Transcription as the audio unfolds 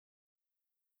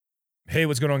Hey,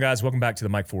 what's going on, guys? Welcome back to the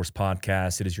Mike Force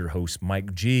Podcast. It is your host,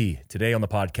 Mike G. Today on the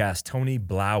podcast, Tony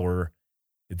Blauer,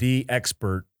 the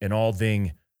expert in all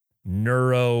thing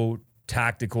neuro,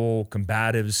 tactical,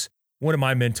 combatives, one of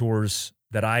my mentors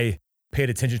that I paid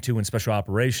attention to in special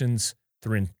operations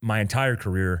through my entire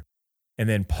career, and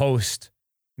then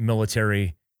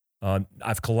post-military.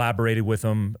 I've collaborated with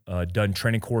him, done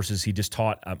training courses he just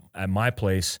taught at my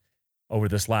place over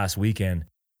this last weekend.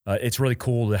 It's really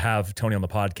cool to have Tony on the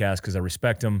podcast because I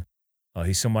respect him.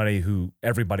 He's somebody who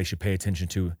everybody should pay attention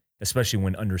to, especially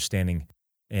when understanding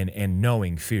and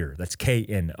knowing fear. That's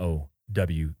KNOW,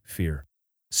 fear.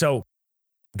 So,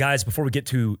 guys, before we get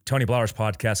to Tony Blauer's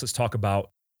podcast, let's talk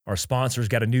about our sponsors.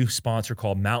 Got a new sponsor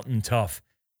called Mountain Tough.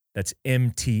 That's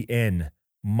MTN,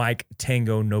 Mike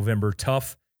Tango November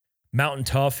Tough. Mountain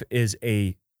Tough is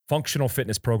a functional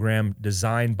fitness program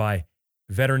designed by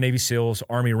veteran Navy SEALs,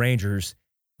 Army Rangers,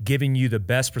 giving you the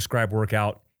best prescribed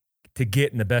workout to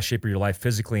get in the best shape of your life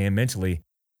physically and mentally,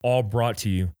 all brought to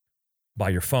you by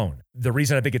your phone. The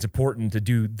reason I think it's important to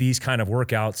do these kind of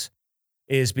workouts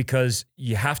is because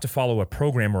you have to follow a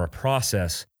program or a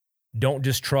process. Don't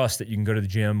just trust that you can go to the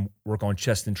gym, work on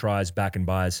chest and tries, back and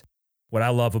buys. What I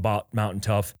love about Mountain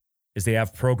Tough is they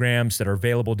have programs that are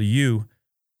available to you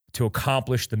to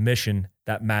accomplish the mission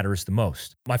that matters the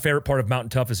most. My favorite part of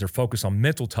Mountain Tough is their focus on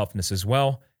mental toughness as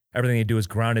well. Everything they do is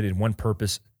grounded in one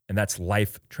purpose, and that's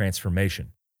life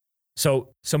transformation.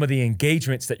 So some of the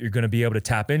engagements that you're going to be able to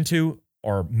tap into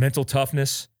are mental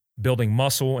toughness, building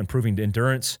muscle, improving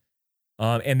endurance,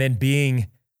 and then being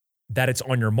that it's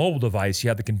on your mobile device, you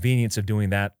have the convenience of doing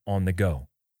that on the go.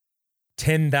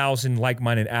 10,000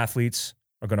 like-minded athletes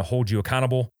are going to hold you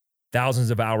accountable,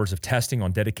 thousands of hours of testing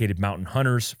on dedicated mountain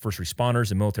hunters, first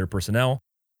responders, and military personnel,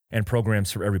 and programs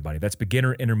for everybody. That's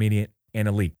beginner, intermediate, and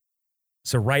elite.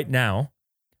 So right now,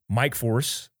 Mike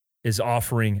Force is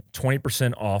offering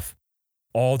 20% off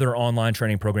all their online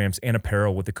training programs and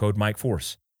apparel with the code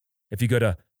MikeForce. If you go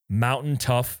to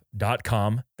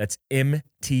mountaintough.com, that's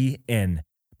MTN,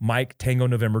 Mike Tango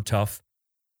November Tough,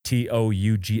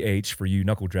 TOUGH for you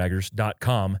knuckle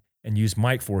draggers.com, and use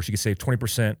Mike Force, you can save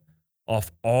 20%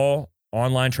 off all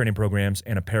online training programs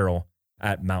and apparel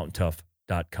at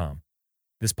mountaintough.com.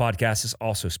 This podcast is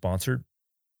also sponsored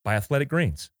by Athletic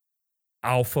Greens.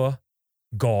 Alpha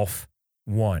Golf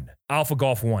One. Alpha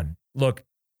Golf One. Look,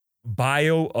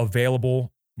 bioavailable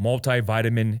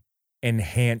multivitamin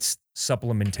enhanced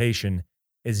supplementation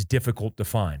is difficult to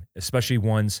find, especially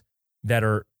ones that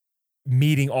are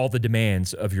meeting all the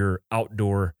demands of your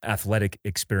outdoor athletic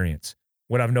experience.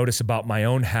 What I've noticed about my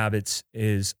own habits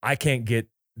is I can't get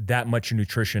that much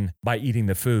nutrition by eating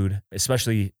the food,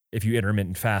 especially if you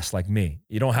intermittent fast like me.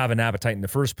 You don't have an appetite in the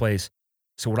first place.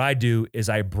 So what I do is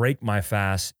I break my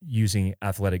fast using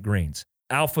Athletic Greens.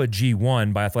 Alpha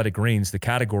G1 by Athletic Greens, the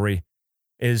category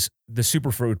is the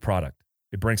superfood product.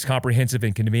 It brings comprehensive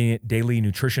and convenient daily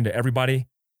nutrition to everybody,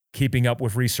 keeping up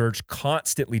with research,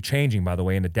 constantly changing, by the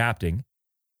way, and adapting.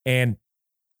 And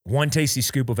one tasty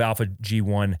scoop of Alpha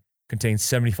G1 contains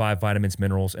 75 vitamins,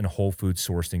 minerals, and whole food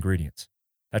sourced ingredients.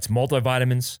 That's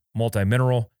multivitamins,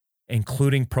 multi-mineral,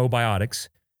 including probiotics,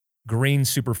 green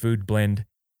superfood blend,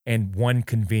 and one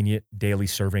convenient daily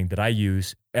serving that I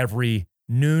use every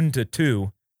noon to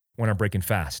 2 when I'm breaking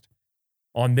fast.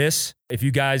 On this, if you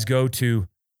guys go to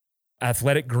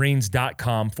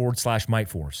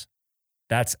athleticgreens.com/MikeForce,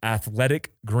 that's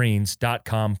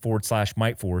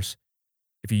athleticgreens.com/MikeForce.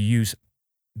 If you use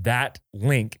that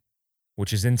link,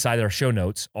 which is inside our show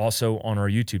notes, also on our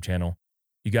YouTube channel,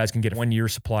 you guys can get a 1-year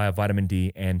supply of vitamin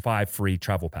D and 5 free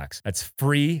travel packs. That's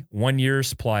free 1-year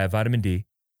supply of vitamin D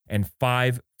and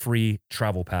 5 free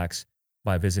travel packs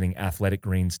by visiting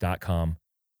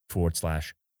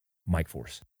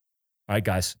athleticgreens.com/MikeForce. All right,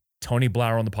 guys, Tony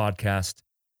Blauer on the podcast.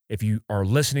 If you are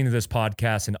listening to this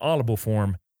podcast in audible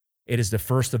form, it is the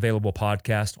first available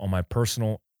podcast on my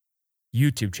personal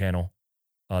YouTube channel.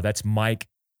 That's Mike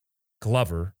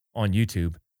Glover on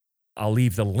YouTube. I'll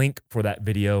leave the link for that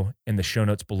video in the show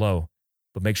notes below,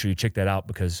 but make sure you check that out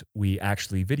because we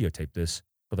actually videotape this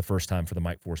for the first time for the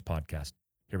Mike Force podcast.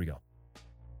 Here we go.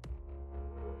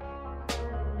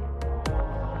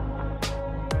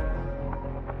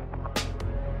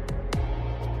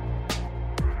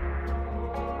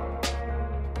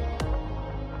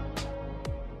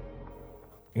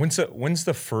 When's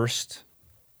the first,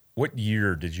 what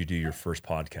year did you do your first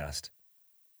podcast?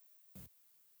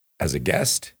 As a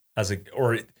guest?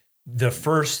 Or the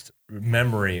first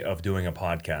memory of doing a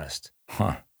podcast?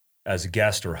 as a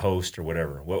guest or host or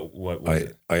whatever? What was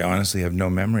it? I honestly have no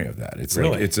memory of that. It's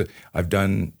Really? like I've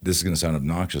done, this is going to sound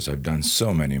obnoxious, I've done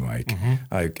so many, Mike. Mm-hmm.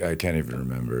 I can't even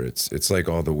remember. It's like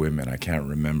all the women. I can't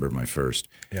remember my first.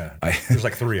 Yeah, there's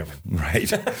like 3 of them.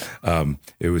 Right.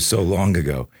 It was so long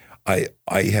ago. I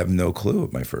have no clue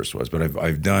what my first was, but I've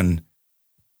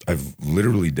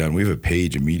literally done, we have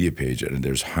a media page, and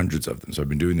there's hundreds of them. So I've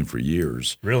been doing them for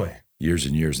years. Really? Years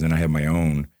and years. And then I have my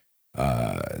own,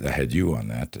 that had you on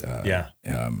that. Yeah.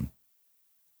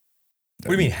 What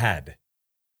do you mean had?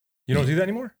 You don't do that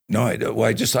anymore? No, I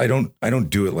don't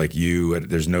do it like you.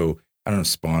 There's no, I don't have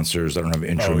sponsors. I don't have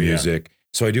intro music.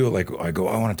 So I do it like, I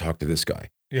want to talk to this guy.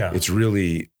 Yeah. It's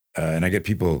really, and I get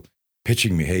people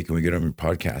pitching me, hey, can we get on your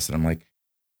podcast? And I'm like,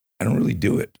 I don't really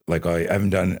do it. Like I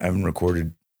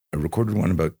recorded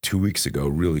one about 2 weeks ago,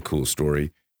 really cool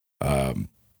story.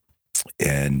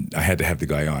 And I had to have the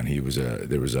guy on.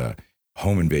 There was a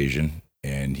home invasion,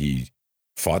 and he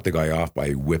fought the guy off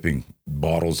by whipping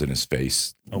bottles in his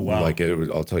face. Oh, wow. Like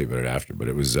I'll tell you about it after, but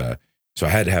it was, so I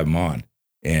had to have him on.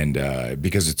 And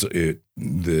because the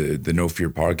No Fear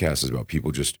podcast is about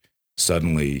people just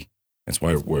suddenly, that's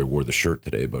why I wore the shirt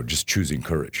today, about just choosing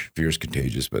courage. Fear is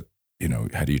contagious, but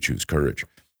how do you choose courage?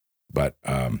 But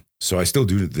so I still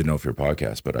do the No Fear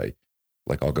podcast, but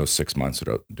I'll go 6 months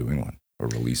without doing one or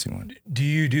releasing one. Do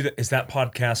you do that? Is that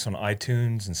podcast on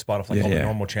iTunes and Spotify, the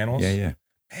normal channels? Yeah.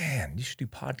 Man, you should do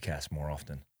podcasts more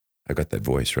often. I got that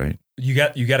voice, right? You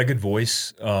got a good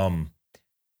voice,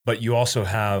 but you also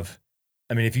have,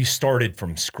 I mean, if you started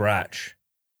from scratch,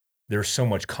 there's so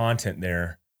much content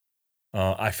there.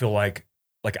 I feel like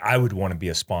I would want to be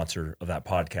a sponsor of that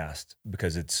podcast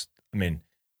because it's, I mean,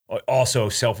 also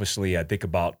selfishly, I think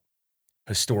about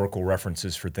historical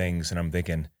references for things, and I'm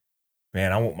thinking,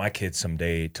 man, I want my kids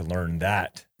someday to learn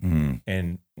that. Mm-hmm.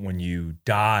 And when you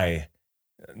die,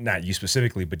 not you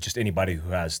specifically, but just anybody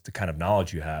who has the kind of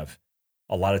knowledge you have,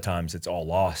 a lot of times it's all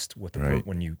lost with Right.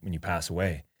 when you pass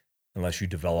away, unless you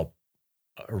develop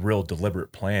a real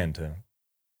deliberate plan to,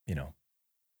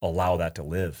 allow that to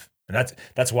live. And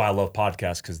that's why I love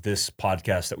podcasts, because this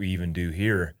podcast that we even do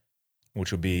here,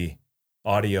 which will be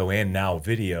audio and now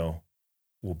video,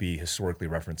 will be historically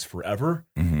referenced forever,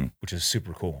 Mm-hmm. which is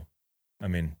super cool. I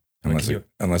mean,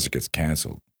 Unless it gets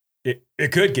canceled.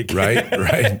 it could get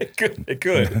Right. it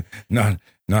could. Not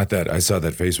that I saw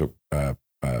that Facebook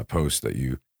post that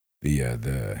you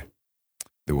the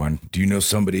one. Do you know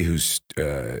somebody who's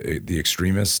the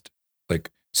extremist,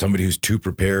 like somebody who's too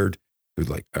prepared? Who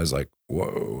I was like,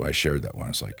 whoa! I shared that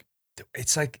one.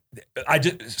 It's like,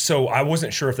 so I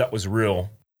wasn't sure if that was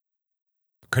real.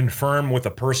 Confirm with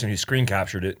the person who screen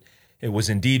captured it, it was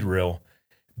indeed real.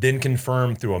 Then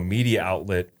confirm through a media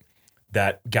outlet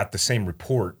that got the same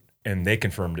report, and they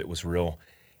confirmed it was real.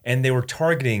 And they were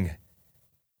targeting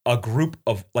a group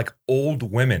of like old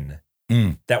women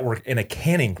that were in a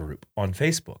canning group on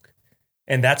Facebook.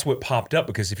 And that's what popped up,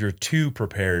 because if you're too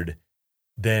prepared,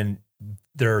 then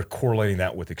they're correlating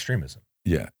that with extremism.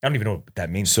 yeah. I don't even know what that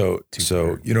means. So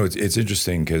it's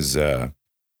interesting because a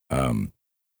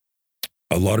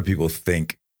lot of people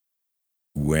think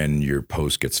when your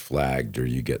post gets flagged or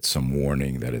you get some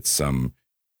warning that it's some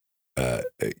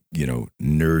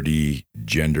nerdy,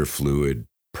 gender fluid,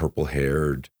 purple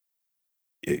haired.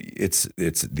 It's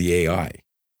the AI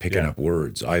picking up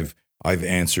words. I've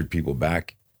answered people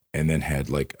back and then had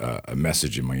like a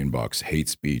message in my inbox, hate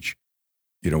speech,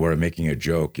 where I'm making a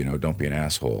joke, don't be an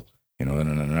asshole,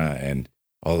 and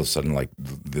all of a sudden like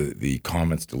the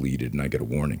comments deleted and I get a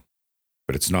warning.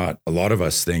 But it's not, a lot of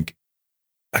us think,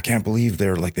 I can't believe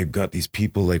they've got these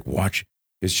people like watch.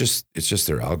 It's just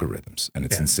their algorithms, and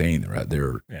it's insane.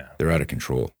 They're out of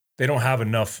control. They don't have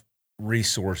enough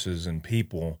resources and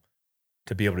people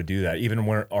to be able to do that. Even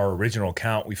when our original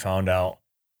account, we found out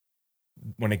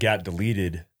when it got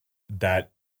deleted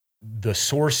that the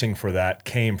sourcing for that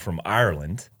came from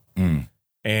Ireland,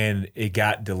 and it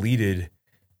got deleted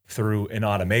through an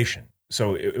automation.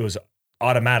 So it was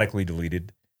automatically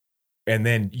deleted, and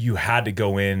then you had to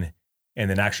go in and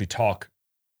then actually talk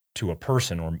to a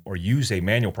person or use a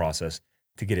manual process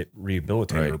to get it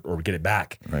rehabilitated or get it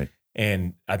back. Right.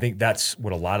 And I think that's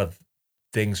what a lot of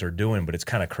things are doing, but it's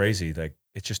kind of crazy. Like,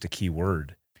 it's just a key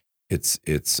word. It's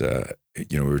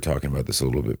we were talking about this a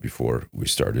little bit before we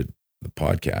started the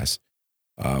podcast.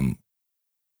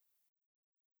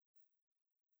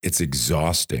 It's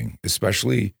exhausting,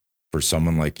 especially for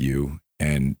someone like you.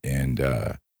 And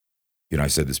I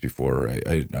said this before,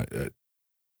 I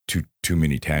too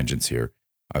many tangents here.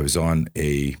 I was on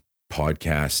a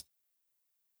podcast.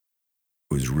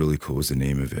 It was really cool. What was the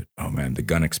name of it? Oh man, The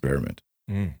Gun Experiment.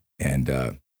 And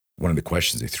one of the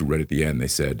questions they threw right at the end, they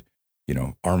said,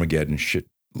 Armageddon shit,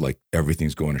 like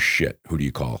everything's going to shit. Who do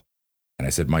you call? And I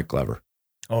said, Mike Glover.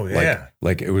 Oh yeah.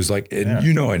 Like it was like, and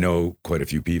I know quite a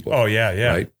few people. Oh yeah.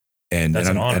 Yeah. Right. And that's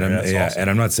and an honor. Awesome. And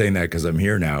I'm not saying that because I'm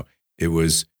here now. It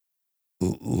was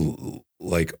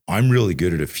like, I'm really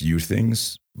good at a few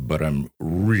things, but I'm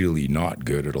really not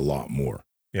good at a lot more.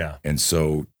 Yeah. And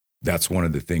so that's one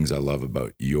of the things I love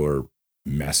about your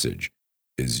message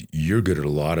is you're good at a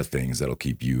lot of things that'll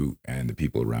keep you and the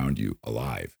people around you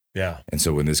alive. Yeah. And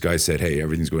so when this guy said, hey,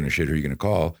 everything's going to shit, who are you going to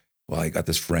call? Well, I got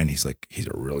this friend. He's a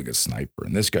really good sniper.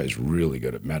 And this guy's really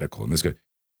good at medical. And this guy,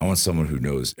 I want someone who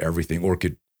knows everything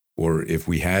or if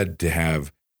we had to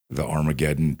have the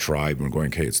Armageddon tribe and we're going,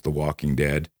 okay, it's the Walking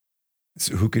Dead.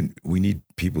 So we need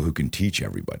people who can teach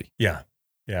everybody. Yeah.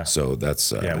 Yeah. So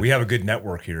that's, we have a good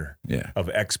network here of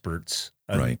experts.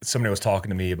 Right. Somebody was talking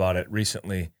to me about it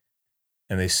recently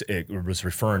and it was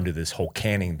referring to this whole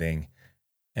canning thing.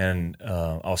 And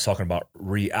I was talking about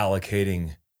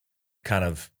reallocating kind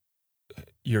of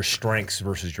your strengths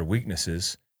versus your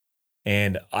weaknesses.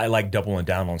 And I like doubling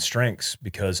down on strengths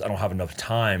because I don't have enough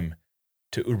time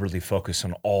to uberly focus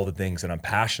on all the things that I'm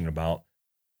passionate about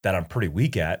that I'm pretty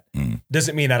weak at.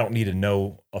 Doesn't mean I don't need to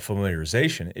know a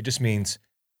familiarization. It just means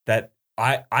that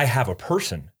I have a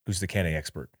person who's the canning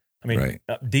expert. I mean,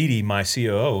 Dee Dee, my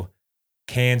COO,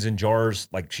 cans and jars,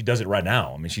 like she does it right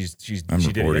now. I mean, she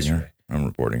did it yesterday. I'm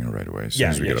reporting her right away.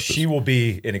 She will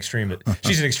be an extremist.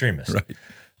 She's an extremist.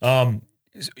 Right.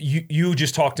 You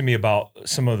just talked to me about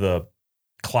some of the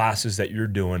classes that you're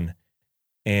doing,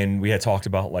 and we had talked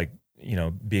about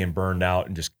being burned out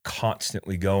and just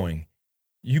constantly going.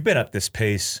 You've been at this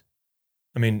pace.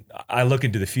 I mean, I look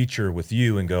into the future with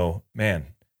you and go, man,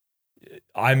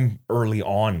 I'm early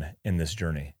on in this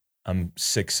journey. I'm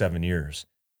 6-7 years.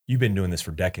 You've been doing this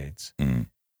for decades.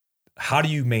 How do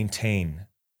you maintain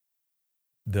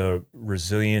the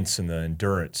resilience and the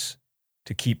endurance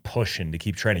to keep pushing, to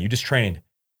keep training? You just trained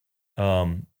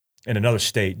in another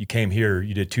state. You came here,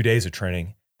 you did 2 days of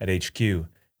training at HQ, and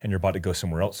you're about to go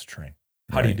somewhere else to train.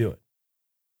 How do you do it?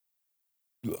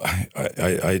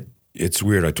 It's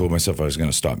weird. I told myself I was going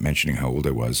to stop mentioning how old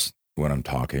I was when I'm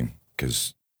talking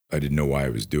because I didn't know why I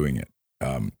was doing it.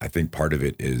 I think part of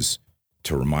it is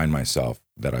to remind myself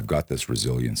that I've got this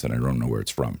resilience and I don't know where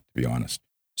it's from, to be honest.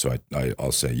 So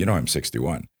I'll say, I'm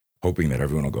 61, hoping that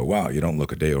everyone will go, wow, you don't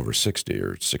look a day over 60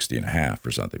 or 60 and a half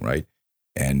or something, right?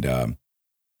 And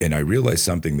I realized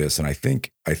something and I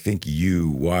think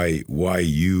why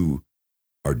you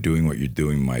are doing what you're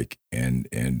doing, Mike, and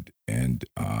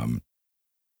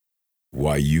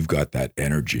why you've got that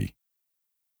energy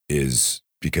is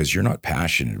because you're not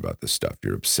passionate about this stuff.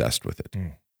 You're obsessed with it.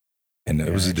 And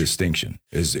that was a distinction.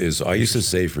 Is I used to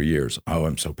say for years, oh,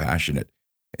 I'm so passionate.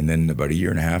 And then about a year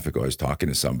and a half ago, I was talking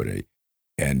to somebody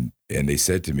and they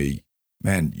said to me,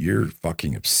 man, you're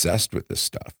fucking obsessed with this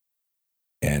stuff.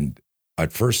 And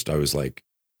at first I was like,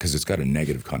 because it's got a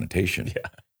negative connotation. Yeah.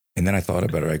 And then I thought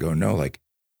about it. I go, no, like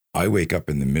I wake up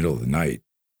in the middle of the night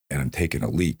and I'm taking a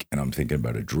leak and I'm thinking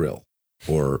about a drill,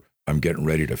 or I'm getting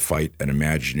ready to fight an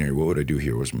imaginary, what would I do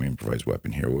here? What's my improvised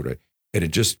weapon here? And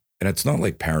it's not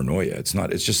like paranoia. It's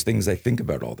just things I think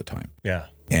about all the time. Yeah.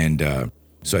 And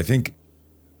so I think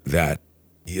that,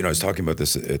 I was talking about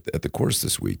this at the course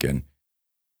this weekend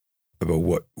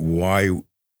about why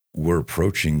we're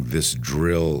approaching this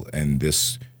drill and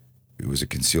it was a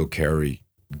concealed carry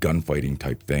gunfighting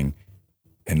type thing.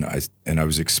 And I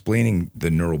was explaining the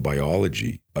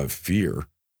neurobiology of fear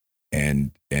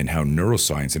and how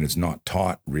neuroscience, and it's not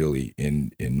taught really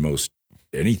in most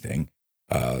anything,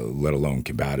 let alone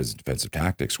combative and defensive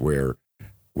tactics, where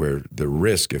the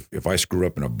risk, if I screw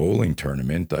up in a bowling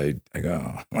tournament, I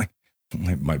go, oh,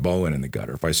 my ball went in the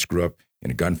gutter. If I screw up in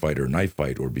a gunfight or a knife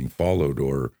fight or being followed,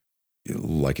 or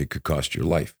like it could cost your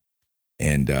life.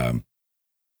 And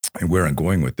where I'm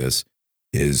going with this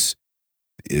is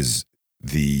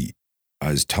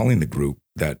I was telling the group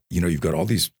that, you've got all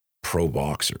these pro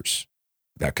boxers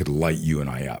that could light you and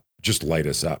I up, just light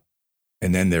us up.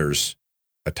 And then there's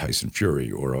a Tyson Fury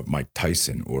or a Mike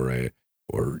Tyson or a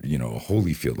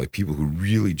Holyfield, like people who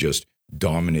really just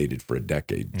dominated for a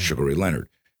decade, Sugar Ray Leonard.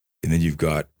 And then you've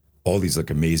got all these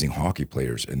like amazing hockey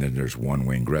players. And then there's one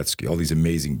Wayne Gretzky, all these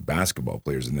amazing basketball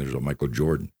players. And there's a Michael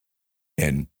Jordan.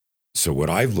 And so what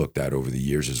I've looked at over the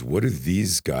years is what are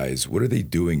they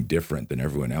doing different than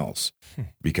everyone else?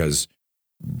 Because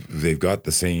they've got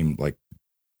the same like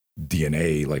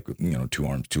DNA, like, 2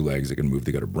 arms, 2 legs, they can move,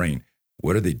 they got a brain.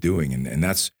 What are they doing? And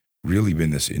that's really been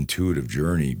this intuitive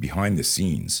journey behind the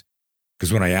scenes.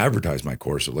 Because when I advertise my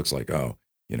course, it looks like,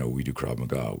 we do Krav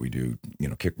Maga, we do,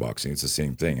 kickboxing. It's the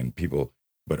same thing. And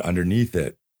but underneath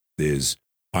it is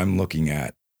I'm looking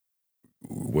at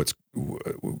what's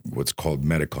called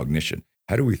metacognition.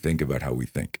 How do we think about how we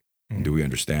think? And do we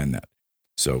understand that?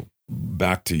 So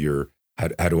back to your,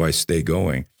 how do I stay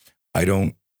going? I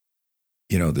don't,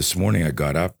 this morning I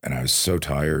got up and I was so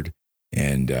tired,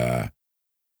 and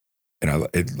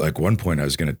like one point I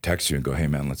was going to text you and go, hey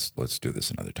man, let's do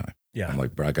this another time. Yeah. I'm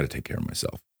like, bro, I got to take care of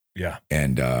myself. Yeah.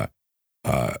 And I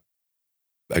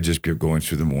just kept going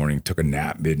through the morning, took a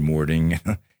nap mid-morning.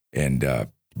 And,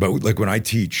 but like when I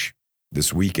teach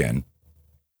this weekend,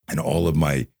 and all of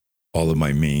my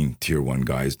main tier one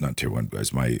guys, not tier one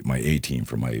guys, my A team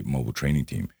for my mobile training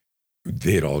team,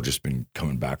 they had all just been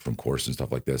coming back from course and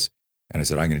stuff like this. And I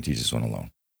said, I'm going to teach this one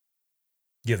alone.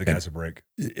 Give the guys a break.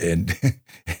 And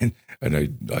I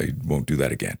won't do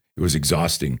that again. It was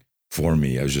exhausting for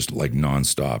me. I was just like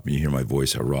nonstop. You hear my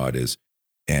voice, how raw it is.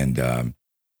 And,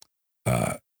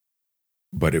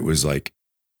 but it was like,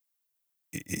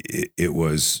 it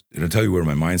was, and I'll tell you where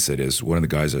my mindset is. One of the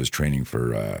guys I was training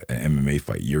for an MMA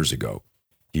fight years ago,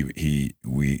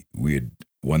 we had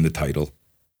won the title.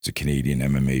 It's a Canadian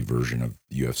MMA version of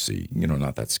UFC,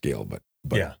 not that scale, but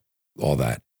yeah, all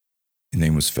that. His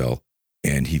name was Phil,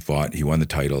 and he won the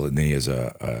title, and then he has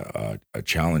a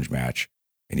challenge match,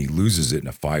 and he loses it in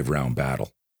a 5-round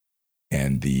battle.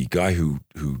 And the guy who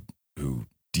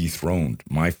dethroned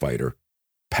my fighter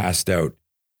passed out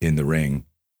in the ring,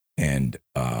 and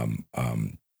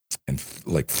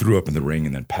like threw up in the ring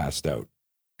and then passed out.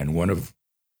 And one of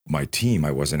my team,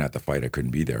 I wasn't at the fight, I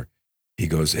couldn't be there. He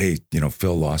goes, hey,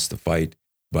 Phil lost the fight,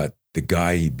 but the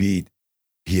guy he beat,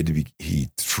 he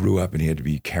threw up and he had to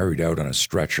be carried out on a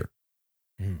stretcher.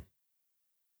 And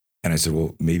I said,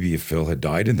 well, maybe if Phil had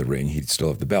died in the ring, he'd still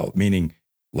have the belt. Meaning,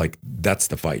 like, that's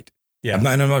the fight. Yeah. I'm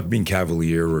not being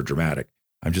cavalier or dramatic.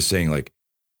 I'm just saying,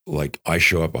 like I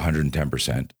show up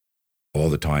 110% all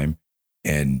the time,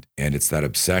 and it's that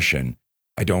obsession.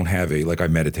 I don't have I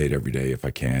meditate every day if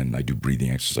I can. I do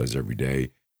breathing exercise every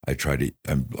day. I try to.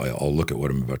 I'll look at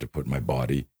what I'm about to put in my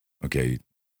body. Okay,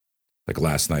 like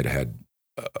last night I had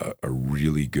a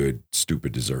really good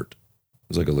stupid dessert. It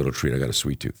was like a little treat. I got a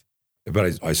sweet tooth,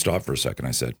 but I stopped for a second.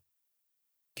 I said,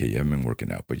 "Okay, you haven't been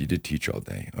working out, but you did teach all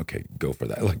day. Okay, go for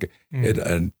that." Like,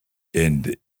 and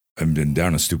I've been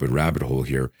down a stupid rabbit hole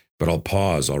here, but I'll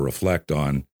pause. I'll reflect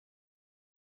on,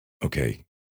 okay,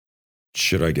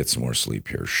 should I get some more sleep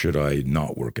here? Should I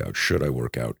not work out? Should I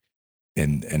work out?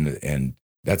 And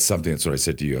that's something, that's what I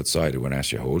said to you outside when I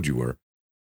asked you how old you were.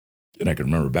 And I can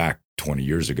remember back 20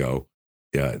 years ago,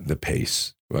 the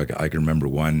pace. Like I can remember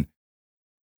one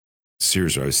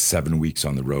series where I was 7 weeks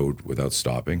on the road without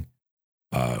stopping,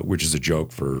 which is a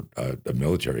joke for a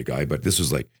military guy, but this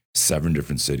was like 7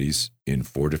 different cities in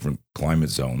 4 different climate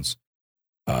zones,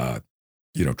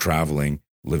 traveling,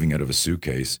 living out of a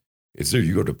suitcase. It's there,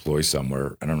 you go deploy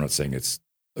somewhere, and I'm not saying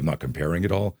I'm not comparing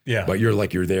it all, but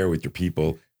you're there with your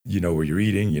people, where you're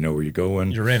eating, where you're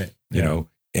going. You're in it. You know,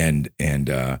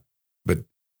 but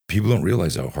people don't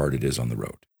realize how hard it is on the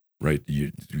road, right?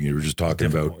 You were just talking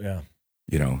about,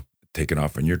 taking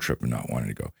off on your trip and not wanting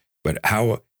to go. But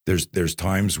how there's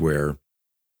times where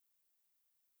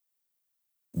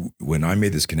when I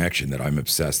made this connection that I'm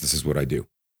obsessed, this is what I do.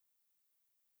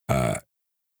 I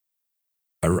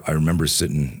remember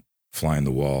sitting, flying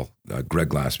the wall. Greg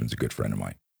Glassman's a good friend of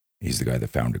mine. He's the guy that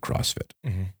founded CrossFit.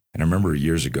 Mm-hmm. And I remember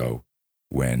years ago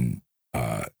when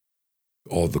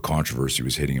all the controversy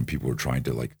was hitting and people were trying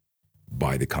to like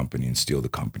buy the company and steal the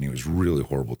company. It was a really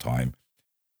horrible time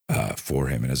for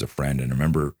him and as a friend. And I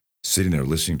remember sitting there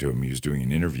listening to him. He was doing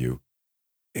an interview,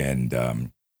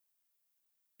 and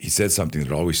he said something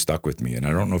that always stuck with me. And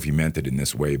I don't know if he meant it in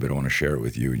this way, but I want to share it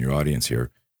with you and your audience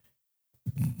here.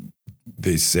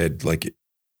 They said, like,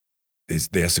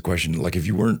 they asked the question, like, if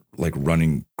you weren't like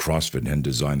running CrossFit and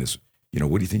designed this,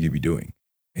 what do you think you'd be doing?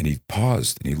 And he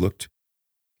paused and he looked,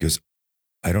 he goes,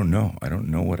 I don't know. I don't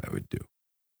know what I would do.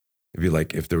 It'd be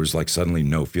like, if there was like suddenly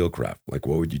no Fieldcraft, like,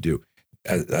 what would you do?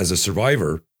 As a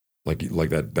survivor, like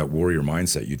that warrior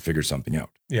mindset, you'd figure something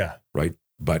out. Yeah. Right.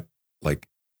 But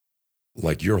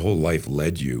like your whole life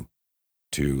led you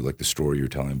to like the story you're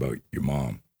telling about your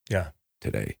mom. Yeah.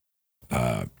 Today.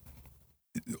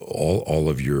 All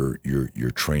of your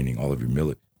training, all of your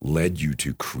millet led you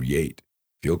to create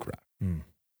Fieldcraft.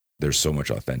 There's so much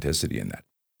authenticity in that.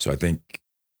 So I think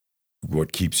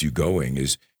what keeps you going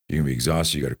is you're gonna be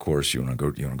exhausted. You got a course. You want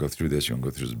to go through this. You want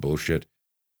to go through this bullshit.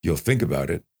 You'll think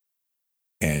about it.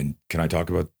 And can I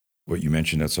talk about what you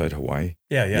mentioned outside Hawaii?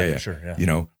 Yeah, sure.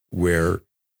 Yeah. Where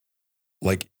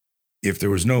like if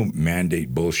there was no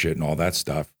mandate bullshit and all that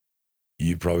stuff,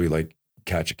 you'd probably like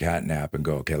catch a cat nap and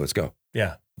go, okay, let's go.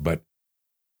 Yeah. But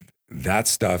that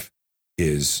stuff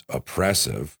is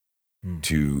oppressive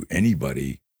to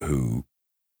anybody who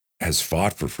has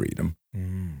fought for freedom,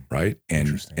 right?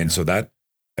 And so that,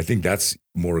 I think that's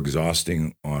more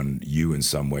exhausting on you in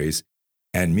some ways.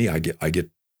 And me, I get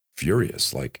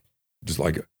furious. Like, just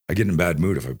like I get in a bad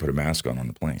mood if I put a mask on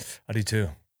the plane. I do too.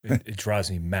 It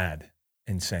drives me mad,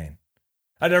 insane.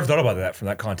 I never thought about that from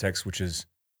that context, which is,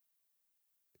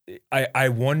 I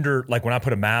wonder, like when I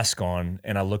put a mask on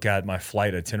and I look at my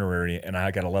flight itinerary and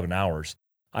I got 11 hours,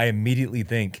 I immediately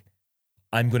think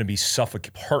I'm going to be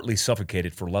partly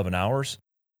suffocated for 11 hours.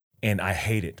 And I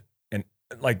hate it. And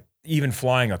like even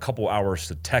flying a couple hours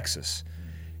to Texas,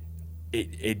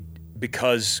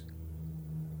 because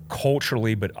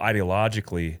culturally, but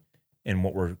ideologically, in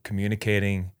what we're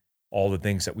communicating, all the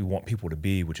things that we want people to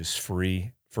be, which is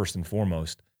free first and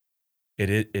foremost,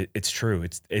 it's true.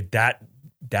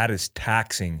 That is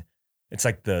taxing. It's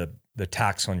like the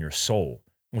tax on your soul,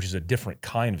 which is a different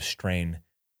kind of strain,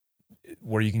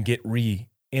 where you can get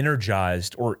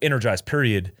re-energized or energized,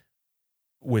 period,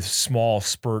 with small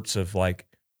spurts of like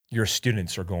your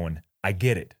students are going, I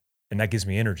get it, and that gives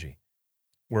me energy.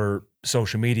 Where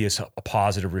social media is a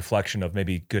positive reflection of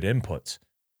maybe good inputs,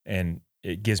 and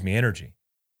it gives me energy.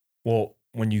 Well,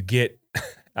 when you get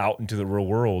out into the real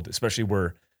world, especially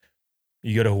where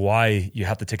you go to Hawaii, you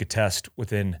have to take a test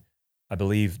within, I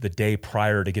believe, the day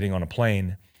prior to getting on a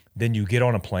plane. Then you get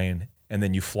on a plane and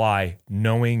then you fly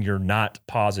knowing you're not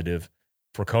positive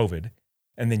for COVID.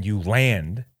 And then you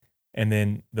land, and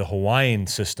then the Hawaiian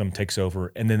system takes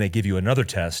over, and then they give you another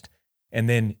test. And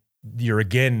then you're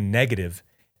again negative,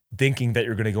 thinking that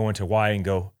you're going to go into Hawaii and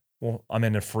go, well, I'm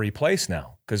in a free place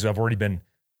now because I've already been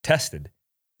tested.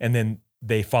 And then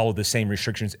they follow the same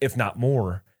restrictions, if not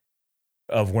more,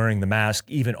 of wearing the mask,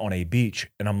 even on a beach.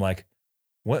 And I'm like,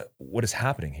 what is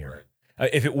happening here? Right.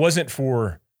 If it wasn't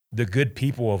for the good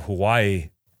people of Hawaii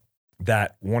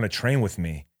that want to train with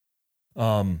me,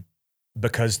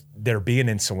 because they're being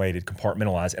insulated,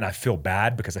 compartmentalized, and I feel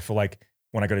bad because I feel like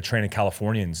when I go to train in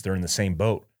Californians, they're in the same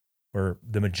boat, where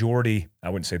the majority, I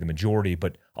wouldn't say the majority,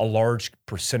 but a large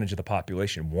percentage of the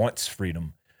population wants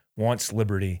freedom, wants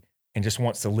liberty, and just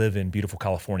wants to live in beautiful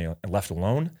California and left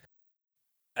alone.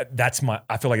 I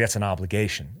feel like that's an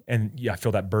obligation. And yeah, I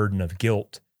feel that burden of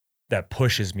guilt that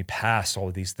pushes me past all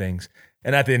of these things.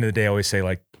 And at the end of the day, I always say,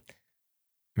 like,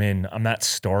 man, I'm not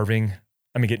starving.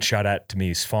 I mean, getting shot at to me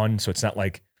is fun. So it's not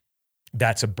like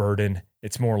that's a burden.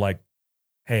 It's more like,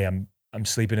 hey, I'm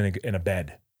sleeping in a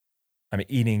bed. I'm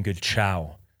eating good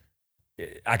chow.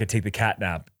 I could take the cat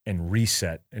nap and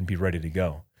reset and be ready to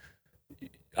go.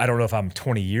 I don't know if I'm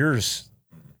 20 years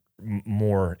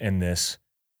more in this,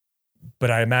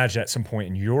 but I imagine at some point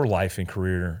in your life and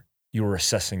career, you were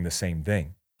assessing the same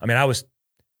thing. I mean, I was,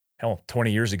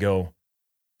 20 years ago,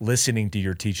 listening to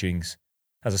your teachings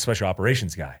as a special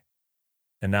operations guy.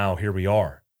 And now here we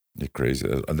are. You're crazy.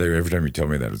 Every time you tell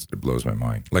me that, it blows my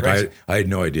mind. Like I had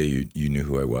no idea you knew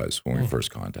who I was when we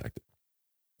first contacted.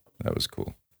 That was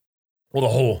cool.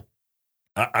 Well,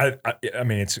 I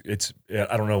mean, it's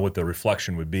I don't know what the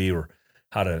reflection would be or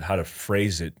how to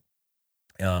phrase it,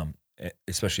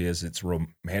 especially as it's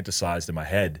romanticized in my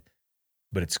head.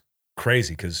 But it's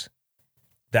crazy because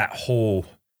that whole,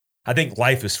 I think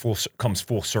life comes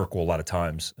full circle a lot of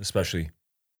times, especially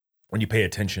when you pay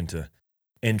attention to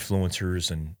influencers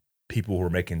and people who are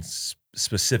making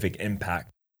specific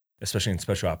impact, especially in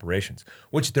special operations,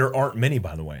 which there aren't many,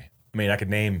 by the way. I mean, I could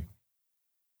name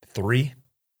 3,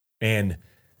 and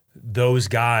those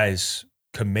guys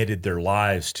committed their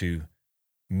lives to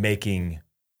making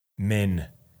men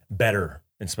better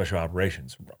in special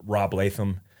operations. Rob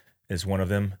Latham is one of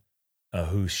them,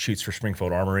 who shoots for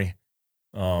Springfield Armory.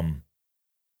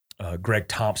 Greg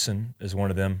Thompson is one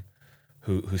of them,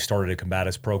 who started a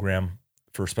combatives program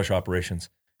for special operations.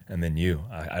 And then you,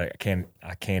 I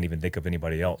can't even think of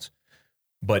anybody else.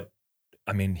 But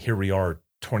I mean, here we are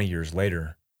 20 years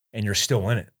later, and you're still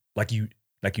in it. Like you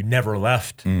never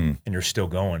left, and you're still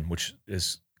going, which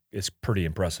is pretty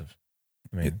impressive.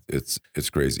 I mean, it's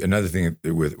crazy. Another thing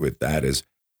with that is,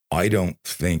 I don't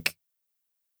think,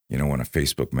 when a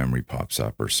Facebook memory pops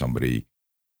up or somebody,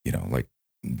 like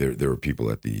there were people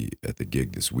at the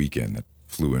gig this weekend that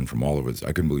flew in from all over this.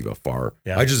 I couldn't believe how far.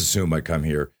 Yeah. I just assume I come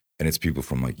here and it's people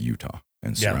from like Utah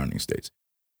and surrounding states.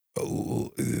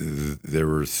 There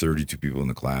were 32 people in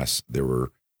the class. There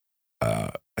were,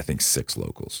 I think, 6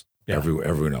 locals. Yeah.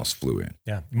 Everyone else flew in.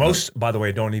 Yeah. Most, by the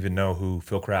way, don't even know who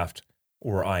Phil Craft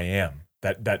or I am.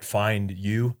 That find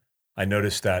you. I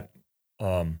noticed that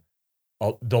the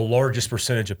largest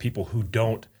percentage of people who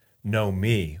don't know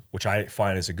me, which I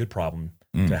find is a good problem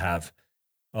to have,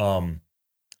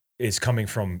 is coming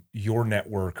from your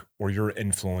network or your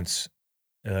influence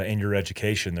in your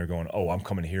education. They're going, oh, I'm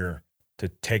coming here to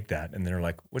take that. And they're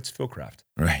like, what's Fieldcraft?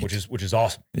 Right. Which is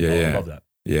awesome. Yeah. I love that.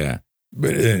 Yeah.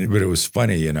 But it was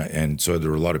funny. And so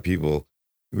there were a lot of people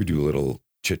who do little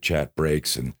chit chat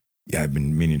breaks. And yeah, I've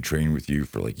been meaning to train with you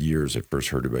for like years. I first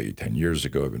heard about you 10 years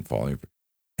ago. I've been following you.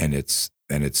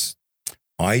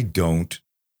 I don't,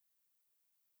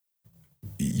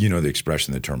 you know, the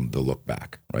expression, the term, the look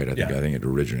back, right? I think it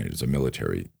originated as a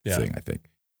military thing, I think.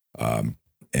 I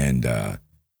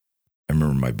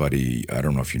remember my buddy, I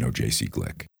don't know if you know JC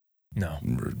Glick. No.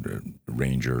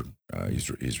 Ranger,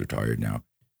 he's retired now.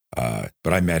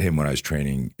 But I met him when I was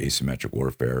training asymmetric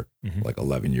warfare like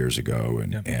 11 years ago,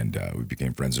 and we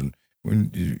became friends. And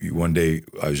one day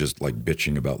I was just like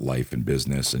bitching about life and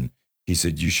business, and he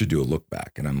said, you should do a look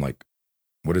back. And I'm like,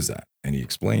 what is that? And he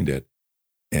explained it.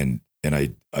 And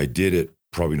I did it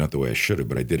probably not the way I should have,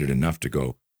 but I did it enough to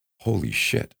go, holy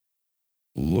shit,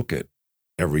 look at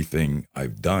everything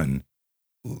I've done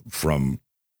from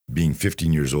being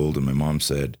 15 years old. And my mom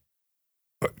said,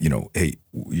 you know, hey,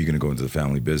 you're going to go into the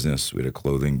family business. We had a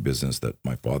clothing business that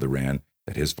my father ran,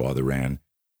 that his father ran.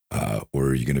 Or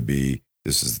are you going to be,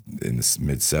 this is in the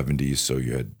mid 70s. So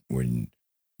you had, when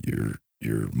your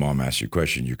mom asked you a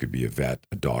question, you could be a vet,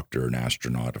 a doctor, an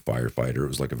astronaut, a firefighter. It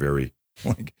was like a very,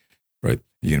 like, right,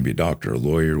 you're going to be a doctor, a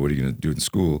lawyer. What are you going to do in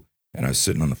school? And I was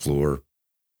sitting on the floor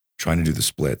trying to do the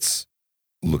splits,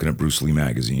 looking at Bruce Lee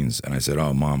magazines. And I said,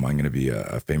 oh, Mom, I'm going to be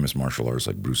a famous martial artist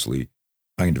like Bruce Lee.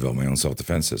 I can develop my own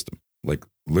self-defense system. Like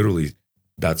literally,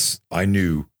 I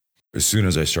knew as soon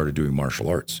as I started doing martial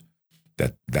arts,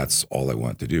 that's all I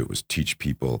wanted to do was teach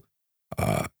people,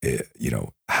 you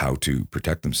know, how to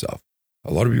protect themselves.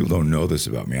 A lot of people don't know this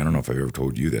about me. I don't know if I've ever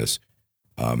told you this.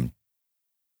 You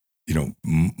know,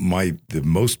 the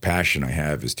most passion I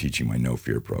have is teaching my No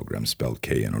Fear program, spelled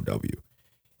KNOW.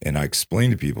 And I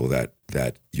explain to people that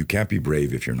you can't be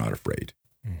brave if you're not afraid,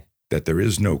 that there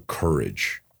is no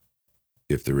courage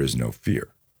if there is no fear.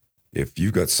 If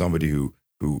you've got somebody who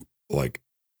like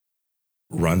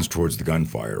runs towards the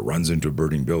gunfire, runs into a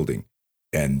burning building,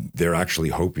 and they're actually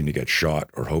hoping to get shot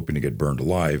or hoping to get burned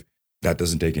alive, that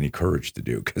doesn't take any courage to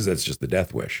do, because that's just the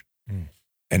death wish.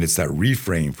 And it's that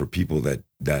reframe for people that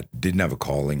didn't have a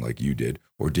calling like you did,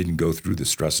 or didn't go through the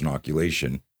stress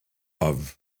inoculation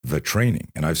of the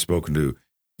training. And I've spoken to,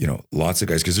 you know, lots of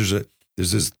guys, because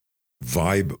there's this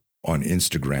vibe on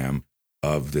Instagram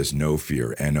of this no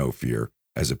fear, NO fear,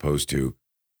 as opposed to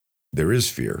there is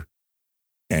fear.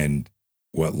 And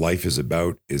what life is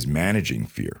about is managing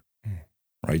fear,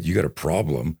 right? You got a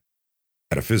problem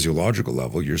at a physiological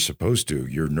level. Your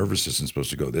nervous system's supposed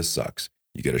to go, this sucks.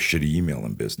 You get a shitty email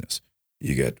in business.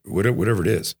 You get whatever it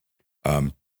is.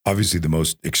 Obviously, the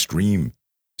most extreme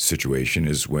situation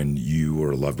is when you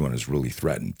or a loved one is really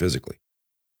threatened physically.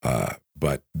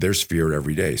 But there's fear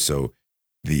every day. So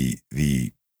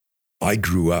I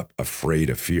grew up afraid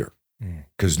of fear,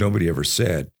 because nobody ever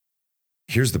said,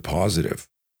 here's the positive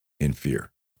in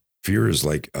fear. Fear is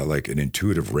like an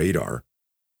intuitive radar,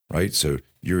 right? So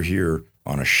you're here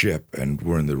on a ship and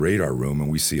we're in the radar room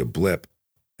and we see a blip.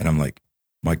 And I'm like,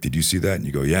 Mike, did you see that? And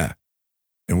you go, yeah.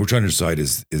 And we're trying to decide,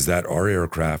 is that our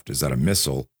aircraft? Is that a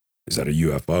missile? Is that a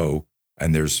UFO?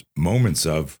 And there's moments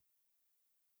of,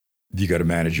 you got to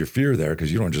manage your fear there,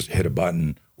 because you don't just hit a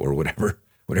button or whatever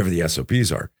the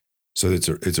SOPs are. So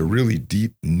it's a really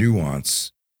deep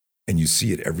nuance, and you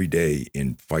see it every day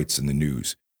in fights in the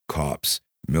news, cops,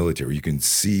 military. You can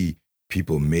see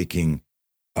people making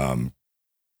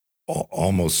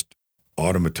almost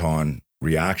automaton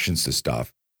reactions to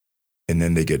stuff, and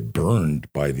then they get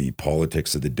burned by the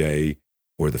politics of the day,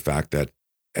 or the fact that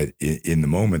in the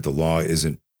moment, the law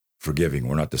isn't forgiving.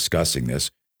 We're not discussing this.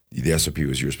 The SOP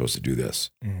was, you're supposed to do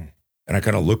this. And I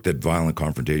kind of looked at violent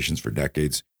confrontations for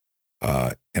decades,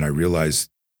 and I realized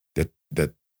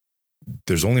that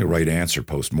there's only a right answer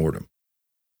post-mortem.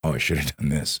 Oh, I should have done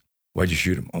this. Why'd you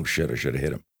shoot him? Oh shit, I should have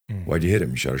hit him. Why'd you hit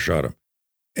him? You should have shot him.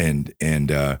 And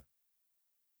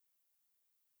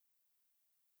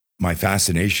my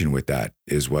fascination with that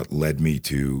is what led me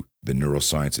to the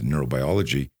neuroscience and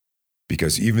neurobiology,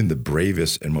 because even the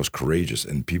bravest and most courageous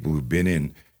and people who've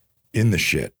been in the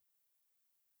shit,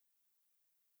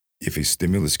 if a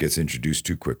stimulus gets introduced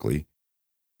too quickly,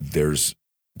 there's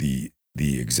the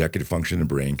executive function of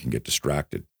the brain can get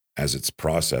distracted as it's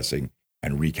processing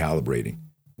and recalibrating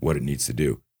what it needs to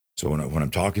do. So when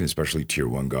I'm talking, especially tier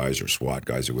 1 guys or SWAT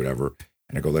guys or whatever,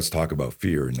 and I go, let's talk about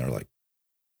fear. And they're like,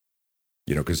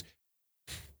 you know, because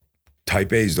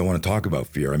type A's don't want to talk about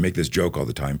fear. I make this joke all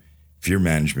the time. Fear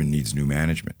management needs new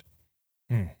management.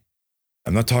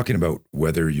 I'm not talking about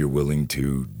whether you're willing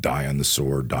to die on the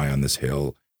sword, die on this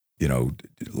hill,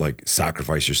 like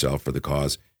sacrifice yourself for the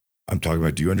cause. I'm talking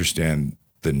about, do you understand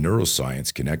the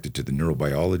neuroscience connected to the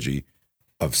neurobiology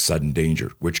of sudden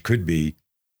danger, which could be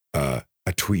a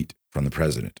tweet from the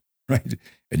president, right?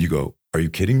 And you go, are you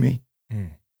kidding me?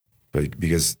 But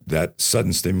because that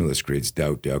sudden stimulus creates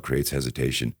doubt, doubt creates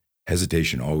hesitation.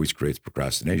 Hesitation always creates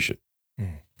procrastination.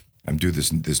 I'm doing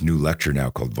this new lecture now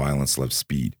called Violence Loves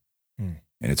Speed.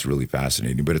 And it's really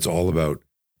fascinating, but it's all about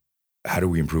how do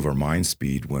we improve our mind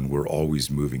speed when we're always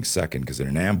moving second? Because in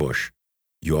an ambush,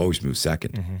 you always move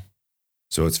second.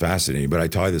 So it's fascinating, but I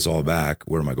tie this all back.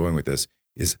 Where am I going with this?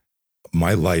 Is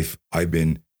my life, I've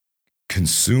been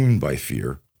consumed by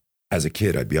fear. As a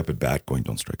kid, I'd be up at bat going,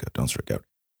 don't strike out, don't strike out.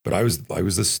 But I was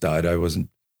the stud. I wasn't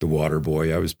the water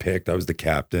boy. I was picked. I was the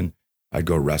captain. I'd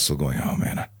go wrestle going, oh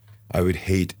man, I would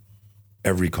hate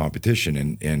every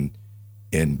competition.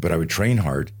 But I would train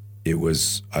hard.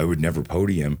 I would never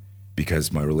podium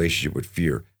because my relationship with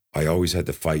fear, I always had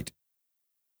to fight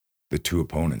the two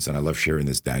opponents. And I love sharing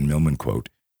this Dan Millman quote.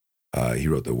 He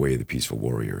wrote The Way of the Peaceful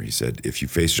Warrior. He said, if you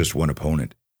face just one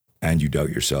opponent and you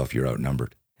doubt yourself, you're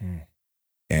outnumbered.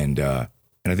 And I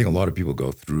think a lot of people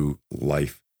go through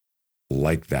life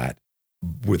like that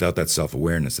without that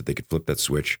self-awareness that they could flip that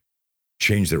switch,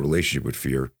 change their relationship with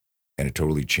fear, and it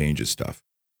totally changes stuff.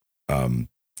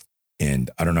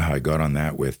 And I don't know how I got on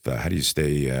that with how do you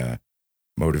stay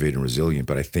motivated and resilient,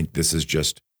 but I think this is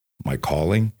just my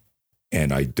calling.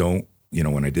 And I don't,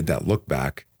 when I did that look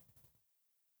back,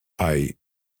 I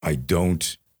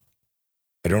don't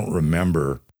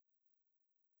remember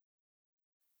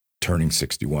turning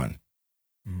 61.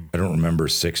 I don't remember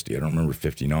 60. I don't remember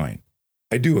 59.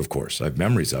 I do, of course. I have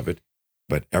memories of it,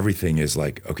 but everything is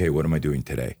like, okay, what am I doing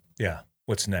today? Yeah.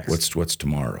 What's next? What's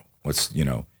tomorrow?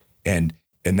 And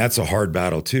that's a hard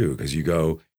battle too, because you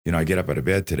go, I get up out of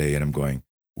bed today and I'm going,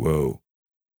 whoa,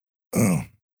 oh,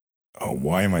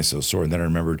 why am I so sore? And then I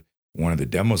remembered one of the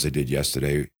demos I did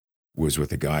yesterday was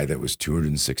with a guy that was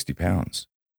 260 pounds.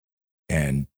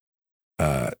 And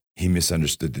he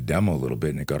misunderstood the demo a little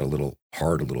bit and it got a little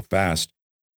hard, a little fast.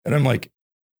 And I'm like,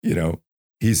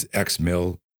 he's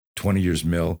ex-mill, 20 years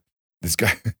mill. This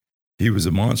guy, he was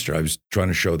a monster. I was trying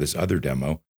to show this other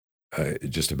demo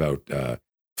just about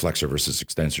flexor versus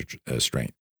extensor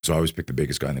strength. So I always pick the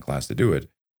biggest guy in the class to do it.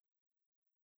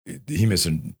 He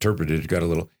misinterpreted it, got a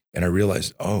little, and I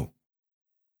realized, although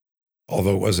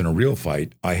it wasn't a real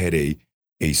fight, I had a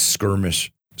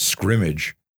scrimmage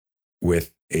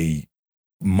with a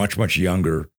much, much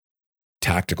younger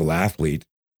tactical athlete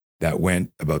that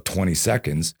went about 20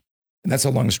 seconds. And that's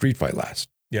how long a street fight lasts.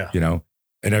 Yeah.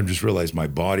 And I just realized my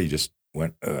body just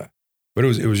went, But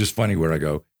it was just funny where I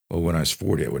go, well, when I was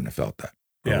 40, I wouldn't have felt that.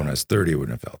 Or when I was 30, I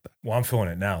wouldn't have felt that. Well, I'm feeling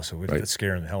it now, so it's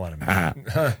scaring the hell out of me.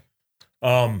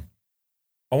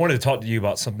 I wanted to talk to you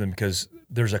about something because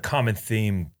there's a common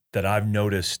theme that I've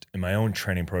noticed in my own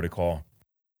training protocol.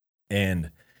 And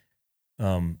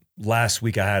last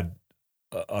week I had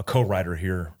a co-writer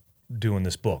here doing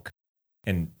this book.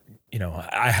 And,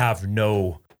 I have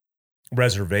no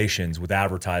reservations with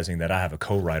advertising that I have a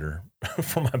co-writer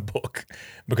for my book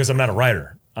because I'm not a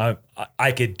writer.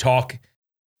 I could talk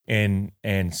and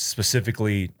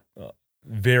specifically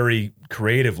very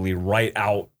creatively write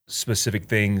out specific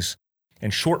things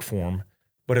in short form,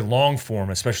 but in long form,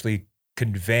 especially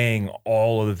conveying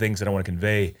all of the things that I want to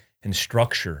convey in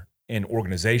structure and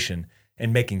organization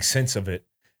and making sense of it.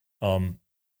 I'm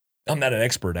not an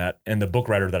expert at, and the book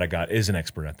writer that I got is an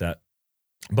expert at that.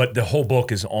 But the whole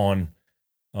book is on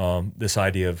this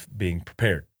idea of being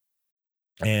prepared.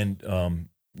 And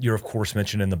you're, of course,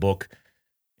 mentioned in the book.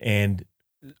 And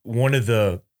one of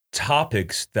the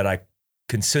topics that I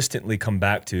consistently come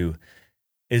back to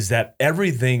is that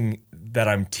everything that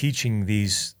I'm teaching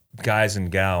these guys and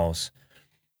gals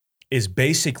is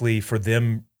basically for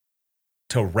them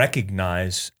to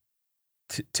recognize,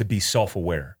 to be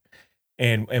self-aware.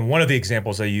 And one of the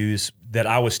examples I use that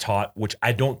I was taught, which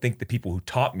I don't think the people who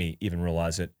taught me even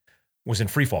realize it, was in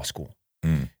free fall school.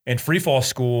 And free fall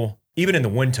school, even in the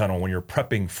wind tunnel, when you're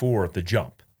prepping for the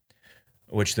jump,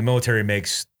 which the military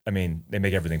makes, they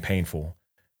make everything painful,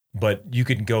 but you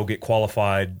can go get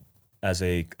qualified as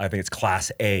I think it's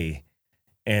class A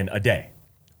in a day.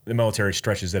 The military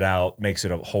stretches it out, makes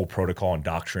it a whole protocol and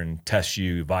doctrine, tests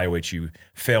you, evaluates you,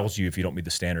 fails you if you don't meet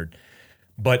the standard.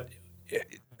 But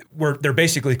they're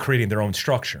basically creating their own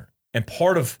structure. And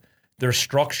part of their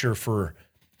structure for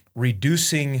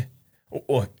reducing,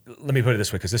 let me put it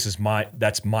this way, because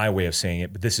that's my way of saying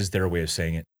it, but this is their way of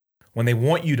saying it. When they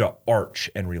want you to arch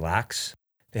and relax,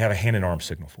 they have a hand and arm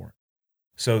signal for it.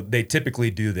 So they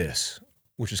typically do this.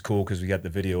 which is cool because we got the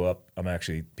video up.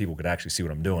 People could actually see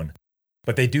what I'm doing.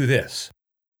 But they do this.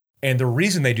 And the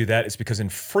reason they do that is because in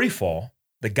free fall,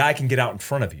 the guy can get out in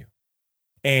front of you.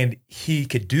 And he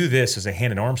could do this as a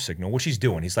hand and arm signal, which he's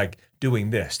doing. He's like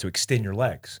doing this to extend your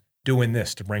legs, doing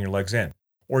this to bring your legs in,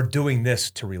 or doing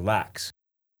this to relax.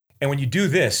 And when you do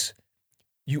this,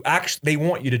 they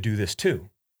want you to do this too.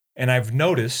 And I've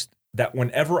noticed that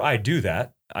whenever I do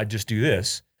that, I just do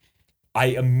this, I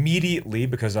immediately,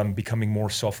 because I'm becoming more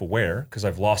self-aware, because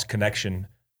I've lost connection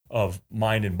of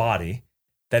mind and body,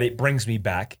 that it brings me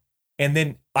back. And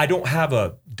then I don't have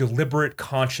a deliberate,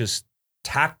 conscious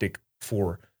tactic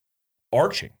for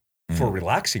arching, for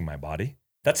relaxing my body.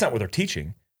 That's not what they're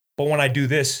teaching. But when I do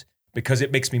this, because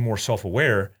it makes me more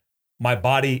self-aware, my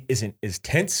body isn't as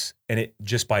tense and it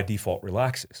just by default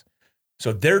relaxes.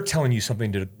 So they're telling you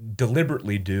something to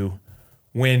deliberately do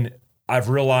when I've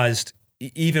realized,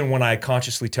 even when I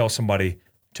consciously tell somebody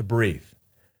to breathe,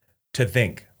 to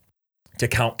think, to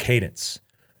count cadence,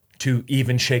 to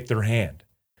even shake their hand.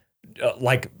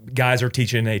 Like guys are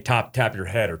teaching a tap your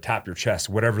head or tap your chest,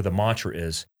 whatever the mantra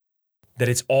is, that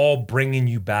it's all bringing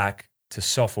you back to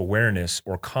self-awareness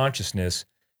or consciousness,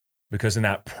 because in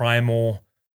that primal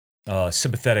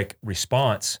sympathetic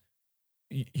response,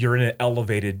 you're in an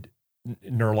elevated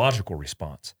neurological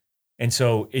response. And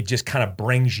so it just kind of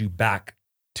brings you back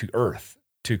to earth,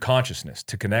 to consciousness,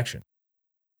 to connection.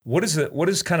 What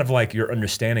is kind of like your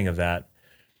understanding of that?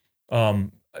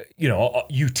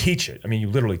 You teach it. I mean, you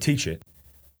literally teach it.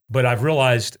 But I've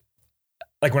realized,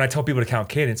 like when I tell people to count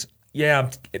cadence,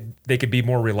 they could be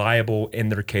more reliable in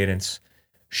their cadence,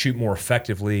 shoot more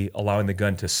effectively, allowing the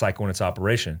gun to cycle in its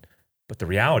operation. But the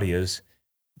reality is,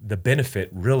 the benefit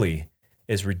really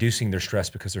is reducing their stress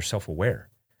because they're self-aware.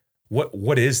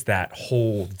 What is that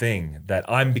whole thing that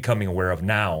I'm becoming aware of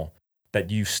now that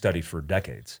you've studied for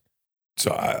decades?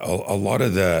 So a lot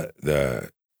of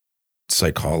the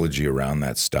psychology around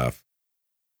that stuff,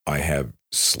 I have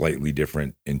slightly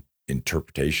different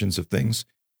interpretations of things.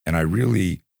 And I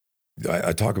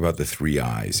talk about the 3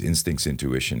 I's: instincts,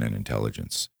 intuition, and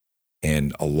intelligence.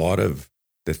 And a lot of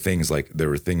the things, like there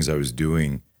were things I was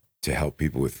doing to help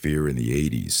people with fear in the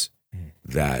 80s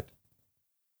that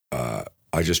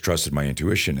I just trusted my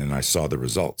intuition and I saw the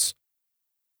results.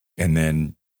 And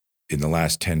then in the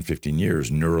last 10, 15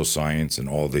 years, neuroscience and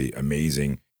all the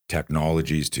amazing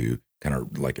technologies to kind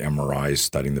of like MRIs,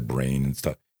 studying the brain and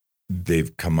stuff,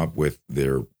 they've come up with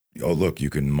look, you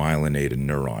can myelinate a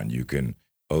neuron. You can,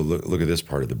 look at this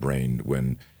part of the brain.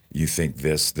 When you think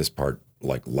this part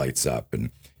like lights up.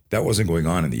 And that wasn't going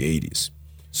on in the 80s.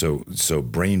 So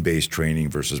brain-based training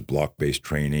versus block-based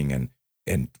training and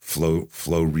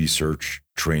flow research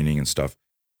training and stuff,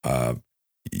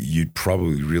 you'd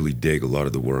probably really dig a lot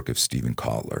of the work of Steven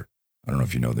Kotler. I don't know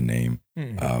if you know the name.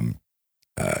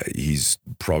 He's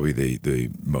probably the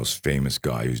most famous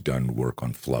guy who's done work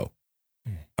on flow.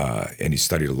 And he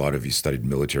studied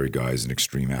military guys and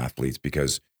extreme athletes,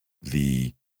 because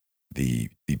the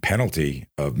penalty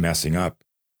of messing up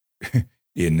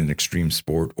in an extreme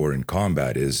sport or in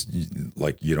combat is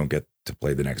like you don't get to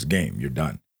play the next game. You're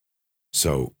done.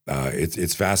 So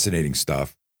it's fascinating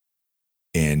stuff.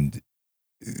 And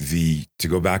to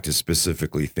go back to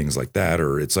specifically things like that,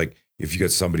 or it's like if you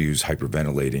got somebody who's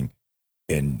hyperventilating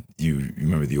and you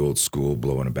remember the old school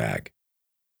blow in a bag.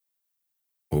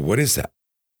 Well, what is that?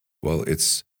 Well, I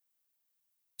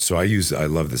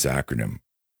love this acronym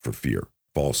for fear: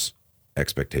 false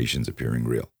expectations appearing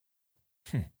real.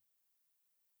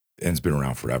 And it's been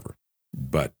around forever.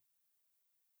 But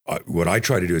what I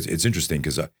try to do is, it's interesting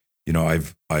because, I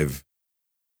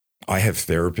have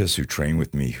therapists who train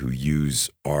with me who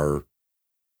use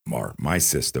my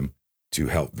system to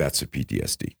help vets with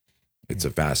PTSD. It's a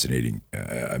fascinating,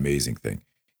 amazing thing.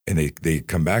 And they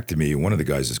come back to me. One of the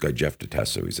guys, this guy, Jeff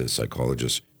DeTesso, he's a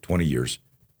psychologist, 20 years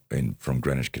from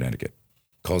Greenwich, Connecticut,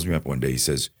 calls me up one day. He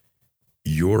says,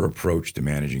 your approach to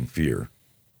managing fear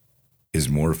is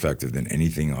more effective than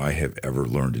anything I have ever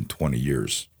learned in 20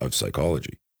 years of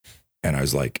psychology. And I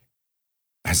was like,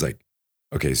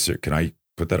 okay, sir, can I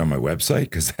put that on my website?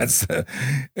 Because that's,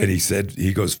 and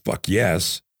he goes, fuck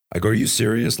yes. I go, are you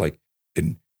serious? Like,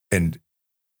 and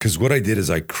because what I did is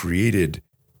I created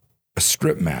a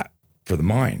script map for the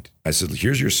mind. I said,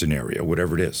 here's your scenario,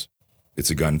 whatever it is. It's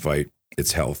a gunfight,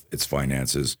 it's health, it's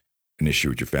finances, an issue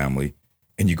with your family,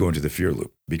 and you go into the fear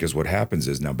loop. Because what happens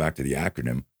is, now back to the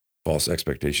acronym, false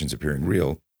expectations appearing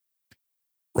real.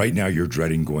 Right now, you're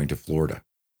dreading going to Florida,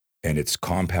 and it's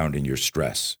compounding your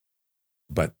stress.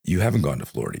 But you haven't gone to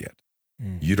Florida yet.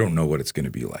 You don't know what it's going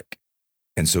to be like.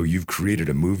 And so you've created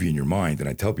a movie in your mind, and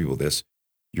I tell people this,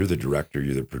 you're the director,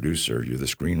 you're the producer, you're the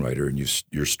screenwriter, and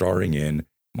you're starring in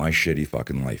my shitty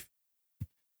fucking life.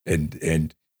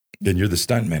 And then you're the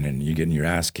stuntman and you're getting your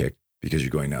ass kicked because you're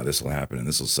going, now this will happen and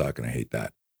this will suck and I hate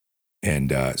that.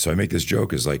 And so I make this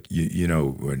joke is like, you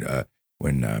know,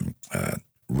 when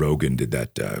Rogan did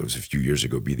that, it was a few years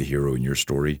ago, Be the Hero in Your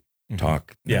Story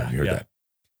talk. Yeah. You heard that?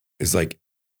 It's like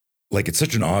it's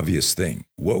such an obvious thing.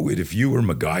 What would, if you were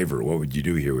MacGyver, what would you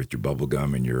do here with your bubble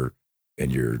gum and your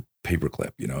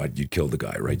paperclip? You know, you'd kill the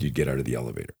guy, right? You'd get out of the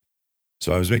elevator.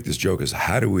 So I was making this joke is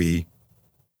how do we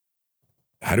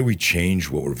change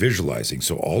what we're visualizing?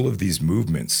 So all of these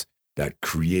movements that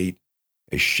create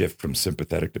a shift from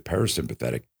sympathetic to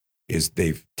parasympathetic is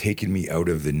they've taken me out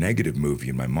of the negative movie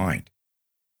in my mind.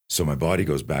 So my body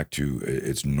goes back to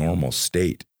its normal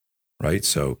state, right?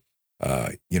 So,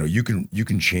 you know, you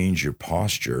can change your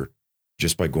posture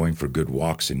just by going for good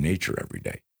walks in nature every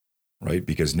day, right?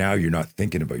 Because now you're not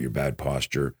thinking about your bad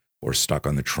posture or stuck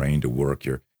on the train to work.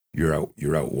 You're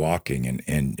out walking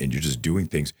and you're just doing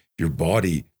things. Your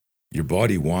body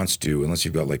wants to, unless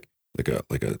you've got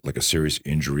like a serious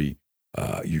injury,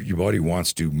 your body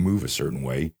wants to move a certain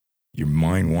way. Your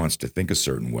mind wants to think a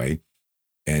certain way.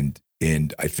 And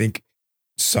I think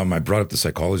I brought up the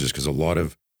psychologist because a lot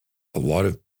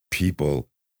of people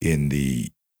in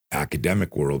the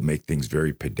academic world make things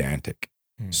very pedantic.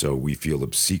 So we feel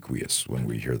obsequious when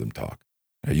we hear them talk.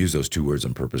 I use those two words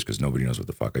on purpose because nobody knows what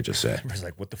the fuck I just said. Everybody's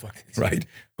like, what the fuck? Right.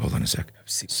 Hold on a sec.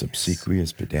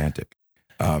 Obsequious, pedantic.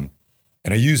 And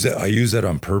I use that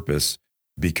on purpose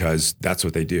because that's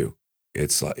what they do.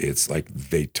 It's like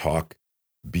they talk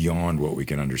beyond what we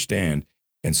can understand.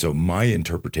 And so my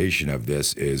interpretation of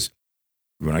this is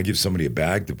when I give somebody a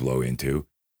bag to blow into,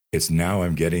 it's now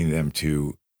I'm getting them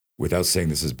to, without saying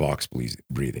this is box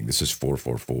breathing, this is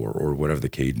 4-4-4 or whatever the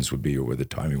cadence would be or what the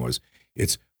timing was.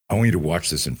 It's, I want you to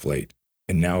watch this inflate.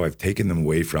 And now I've taken them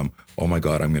away from, oh my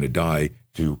God, I'm going to die,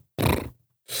 to,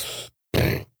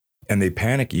 and they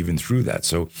panic even through that.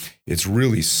 So it's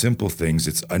really simple things.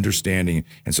 It's understanding.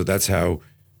 And so that's how,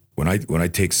 when I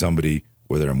take somebody,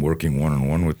 whether I'm working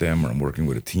one-on-one with them or I'm working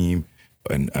with a team,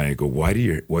 and I go, why'd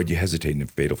you hesitate in the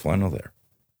fatal funnel there?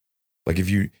 Like if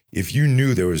you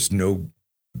knew there was no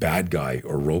bad guy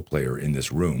or role player in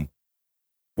this room,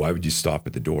 why would you stop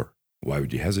at the door? Why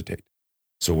would you hesitate?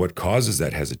 So what causes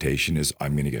that hesitation is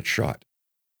I'm going to get shot.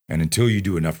 And until you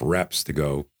do enough reps to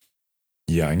go,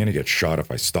 yeah, I'm going to get shot if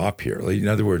I stop here. Like, in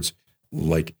other words,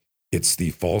 like it's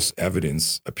the false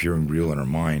evidence appearing real in our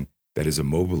mind that is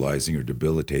immobilizing or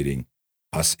debilitating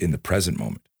us in the present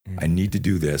moment. I need to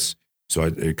do this. So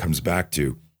it comes back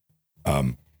to,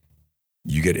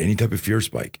 you get any type of fear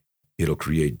spike, it'll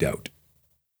create doubt.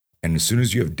 And as soon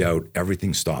as you have doubt,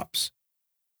 everything stops.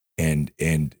 And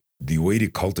the way to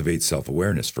cultivate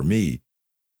self-awareness, for me,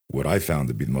 what I found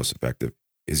to be the most effective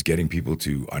is getting people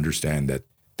to understand that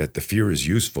the fear is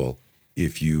useful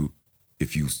if you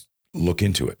look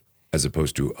into it as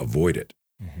opposed to avoid it.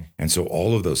 Mm-hmm. And so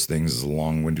all of those things is a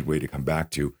long-winded way to come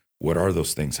back to what are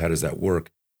those things? How does that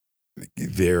work?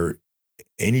 They're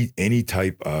any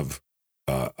type of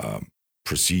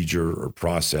procedure or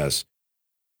process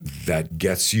that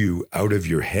gets you out of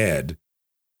your head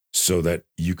so that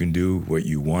you can do what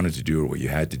you wanted to do or what you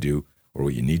had to do or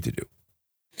what you need to do.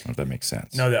 I don't know if that makes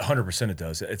sense. No, that 100% it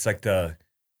does. It's like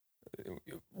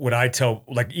what I tell,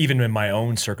 like even in my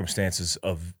own circumstances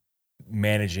of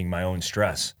managing my own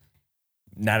stress,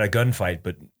 not a gunfight,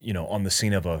 but on the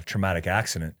scene of a traumatic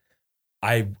accident,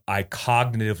 I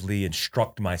cognitively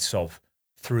instruct myself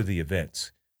through the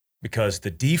events, because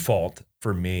the default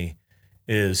for me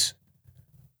is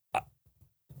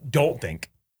don't think,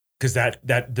 because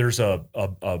that there's a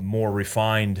more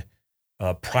refined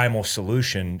primal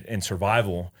solution in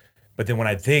survival. But then when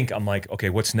I think, I'm like, okay,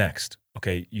 what's next?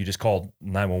 Okay, you just called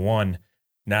 911.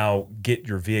 Now get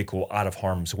your vehicle out of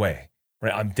harm's way,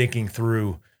 right? I'm thinking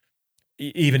through,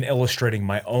 even illustrating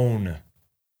my own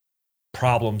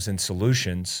problems and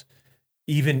solutions,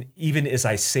 even as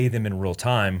I say them in real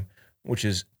time, which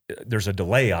is, there's a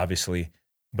delay obviously,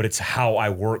 but it's how I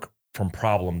work from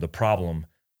problem to problem,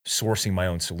 sourcing my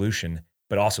own solution,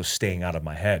 but also staying out of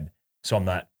my head. So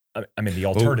the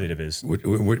alternative is. What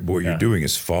you're doing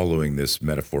is following this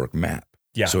metaphoric map.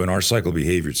 Yeah. So in our cycle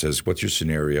behavior, it says, what's your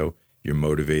scenario? You're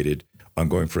motivated. I'm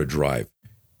going for a drive.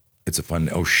 It's a fun,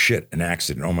 oh shit, an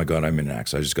accident. Oh my God, I'm in an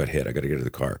accident. I just got hit. I got to get to the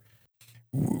car.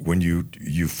 When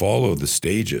you follow the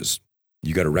stages,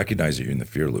 you got to recognize that you're in the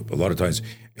fear loop. A lot of times,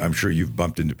 I'm sure you've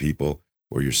bumped into people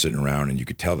where you're sitting around and you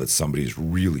could tell that somebody's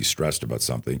really stressed about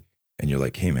something. And you're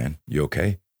like, hey man, you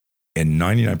okay? And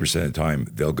 99% of the time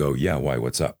they'll go, yeah, why,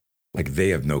 what's up? Like they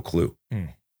have no clue.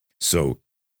 So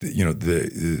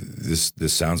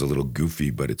this sounds a little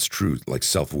goofy, but it's true. Like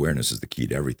self-awareness is the key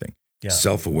to everything. Yeah.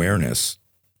 Self-awareness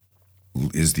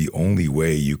is the only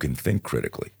way you can think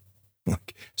critically.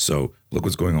 Like, so look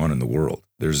what's going on in the world.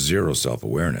 There's zero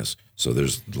self-awareness. So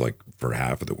there's like for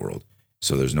half of the world.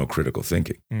 So there's no critical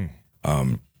thinking.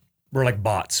 We're like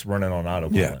bots running on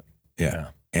autopilot. Yeah.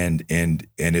 And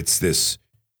it's this,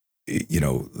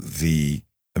 I've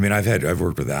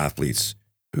worked with athletes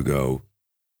who go,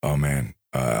 oh man,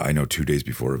 I know 2 days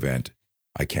before event,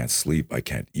 I can't sleep, I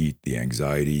can't eat, the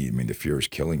anxiety, the fear is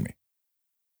killing me.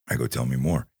 I go, tell me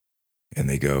more. And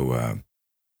they go, I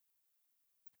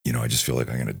just feel like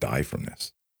I'm going to die from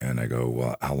this. And I go,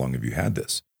 well, how long have you had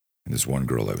this? And this one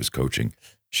girl I was coaching,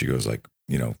 she goes like,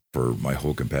 for my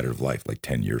whole competitive life, like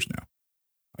 10 years now.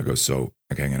 I go, so,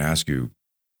 okay, I'm going to ask you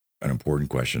an important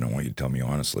question. I want you to tell me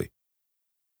honestly.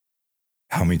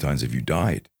 How many times have you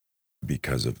died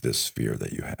because of this fear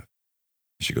that you have?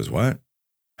 She goes, what?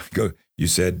 I go, you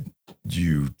said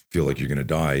you feel like you're going to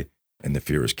die and the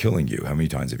fear is killing you. How many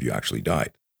times have you actually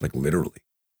died? Like literally.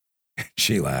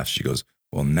 She laughs. She goes,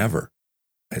 well, never.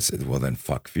 I said, well, then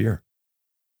fuck fear.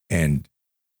 And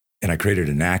I created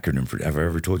an acronym for, have I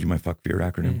ever told you my fuck fear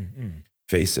acronym? Mm-hmm.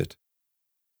 Face it,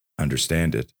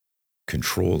 understand it,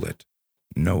 control it,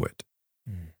 know it.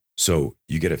 Mm. So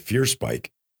you get a fear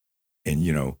spike and,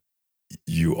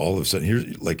 you all of a sudden,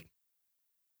 here's like,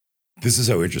 this is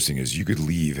how interesting it is. You could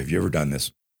leave. Have you ever done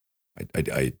this?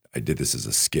 I did this as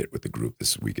a skit with the group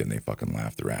this weekend. They fucking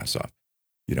laughed their ass off.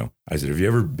 I said, have you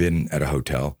ever been at a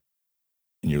hotel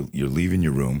and you're leaving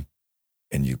your room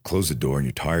and you close the door and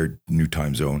you're tired, new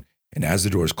time zone. And as the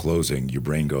door is closing, your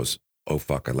brain goes, oh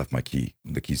fuck, I left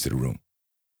the keys to the room.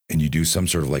 And you do some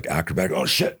sort of like acrobatic, oh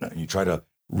shit. And you try to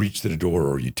reach to the door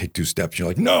or you take 2 steps. And you're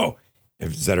like, no.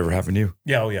 Does that ever happen to you?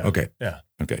 Yeah. Oh yeah. Okay. Yeah.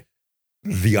 Okay.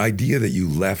 The idea that you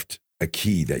left a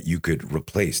key that you could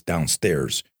replace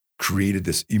downstairs created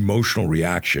this emotional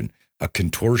reaction, a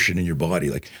contortion in your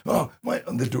body, like, oh,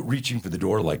 reaching for the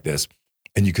door like this.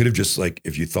 And you could have just like,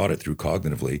 if you thought it through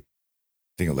cognitively, I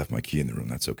think I left my key in the room.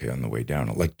 That's okay on the way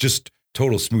down. Like just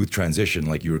total smooth transition,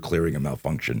 like you were clearing a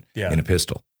malfunction in a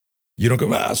pistol. You don't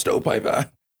go,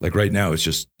 stovepipe. Like right now, it's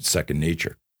just second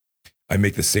nature. I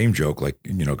make the same joke, like,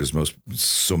 because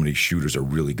so many shooters are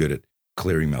really good at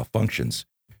clearing malfunctions,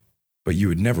 but you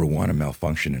would never want a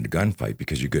malfunction in a gunfight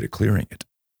because you're good at clearing it.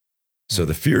 So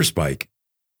the fear spike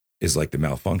is like the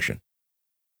malfunction.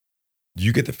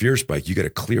 You get the fear spike, you got to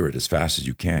clear it as fast as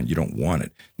you can. You don't want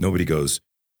it. Nobody goes,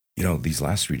 these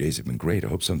last 3 days have been great. I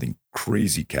hope something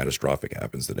crazy catastrophic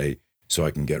happens today so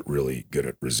I can get really good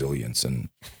at resilience and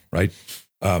right.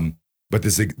 But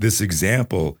this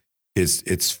example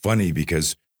it's funny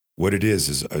because what it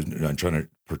is I'm trying to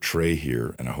portray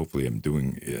here, and hopefully I'm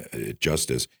doing it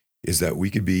justice, is that we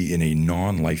could be in a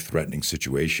non-life threatening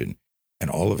situation and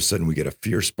all of a sudden we get a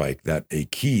fear spike that a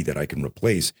key that I can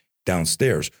replace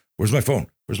downstairs. Where's my phone?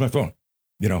 Where's my phone?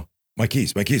 My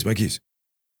keys.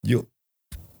 You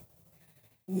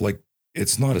like,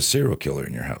 it's not a serial killer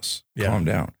in your house. Yeah. Calm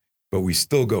down. But we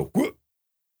still go, whoop.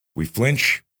 We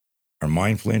flinch, our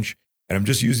mind flinch. And I'm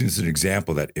just using this as an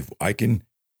example that if I can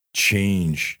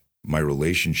change my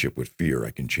relationship with fear,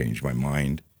 I can change my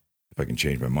mind. If I can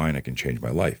change my mind, I can change my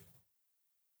life.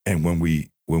 And when we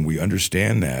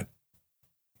understand that,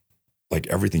 like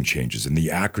everything changes. And the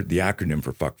acronym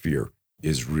for fuck fear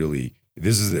is really,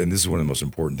 this is one of the most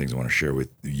important things I want to share with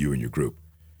you and your group,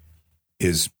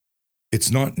 is it's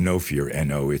not no fear,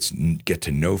 N-O, it's get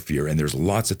to know fear. And there's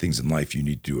lots of things in life you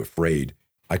need to do afraid.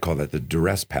 I call that the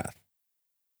duress path.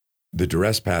 The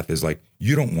duress path is like,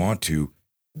 you don't want to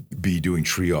be doing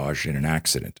triage in an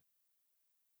accident,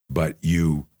 but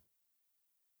you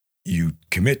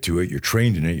commit to it, you're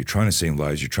trained in it, you're trying to save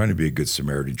lives, you're trying to be a good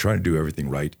Samaritan, you're trying to do everything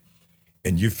right.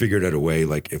 And you figured out a way,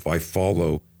 like, if I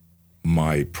follow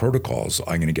my protocols,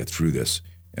 I'm going to get through this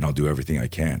and I'll do everything I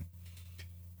can.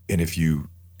 And if you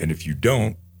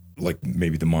don't, like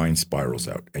maybe the mind spirals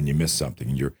out and you miss something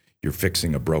and you're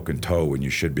fixing a broken toe when you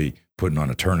should be putting on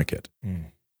a tourniquet.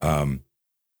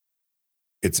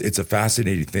 It's a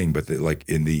fascinating thing, but like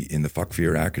in the fuck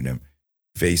fear acronym,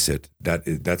 face it,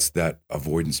 that's that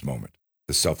avoidance moment,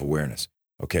 the self-awareness.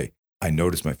 Okay, I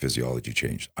noticed my physiology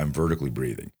changed. I'm vertically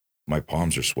breathing. My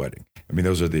palms are sweating. I mean,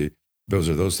 those are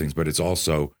those things, but it's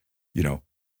also,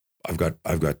 I've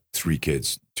got 3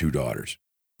 kids, 2 daughters.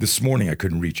 This morning, I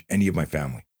couldn't reach any of my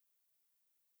family.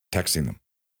 Texting them.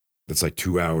 That's like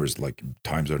 2 hours, like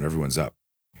time zone, everyone's up.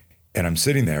 And I'm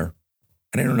sitting there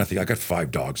and I know nothing. I got 5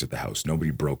 dogs at the house.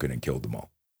 Nobody broke in and killed them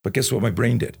all. But guess what my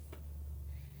brain did?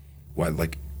 Why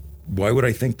would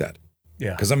I think that?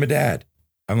 Yeah. Because I'm a dad.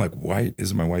 I'm like, why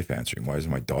isn't my wife answering? Why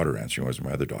isn't my daughter answering? Why isn't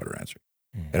my other daughter answering?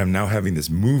 Mm. And I'm now having this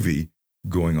movie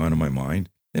going on in my mind.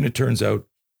 And it turns out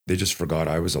they just forgot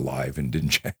I was alive and didn't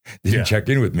check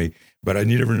in with me. But I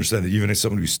need to understand that even as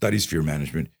someone who studies fear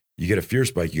management, you get a fear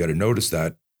spike, you got to notice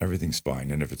that everything's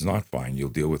fine. And if it's not fine, you'll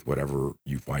deal with whatever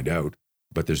you find out.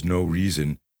 But there's no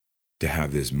reason to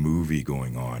have this movie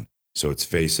going on. So it's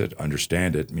face it,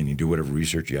 understand it, meaning do whatever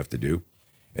research you have to do.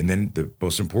 And then the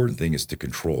most important thing is to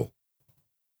control.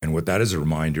 And what that is a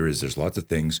reminder is there's lots of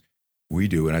things we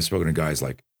do. And I've spoken to guys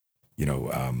like,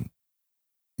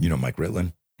 Mike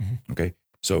Ritlin. Mm-hmm. Okay.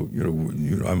 So,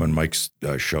 I'm on Mike's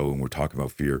show and we're talking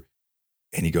about fear.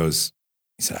 And he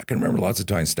said, I can remember lots of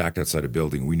times stacked outside a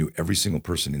building. We knew every single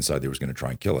person inside there was going to try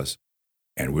and kill us.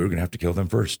 And we were going to have to kill them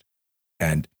first.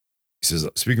 And he says,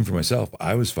 speaking for myself,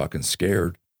 I was fucking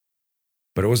scared,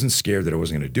 but I wasn't scared that I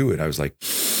wasn't going to do it. I was like,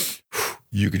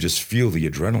 you could just feel the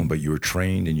adrenaline, but you were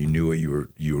trained and you knew what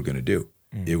you were going to do.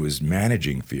 Mm. It was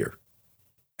managing fear.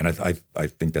 And I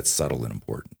think that's subtle and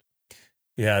important.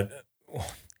 Yeah.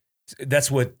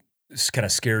 That's what kind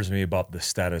of scares me about the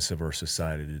status of our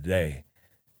society today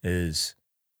is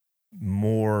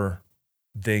more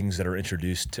things that are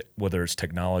introduced, whether it's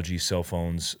technology, cell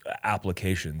phones,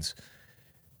 applications,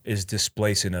 is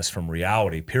displacing us from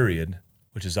reality, period,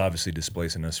 which is obviously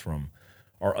displacing us from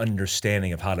our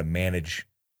understanding of how to manage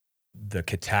the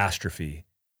catastrophe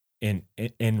in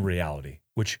reality,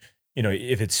 which,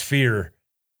 if it's fear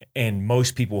and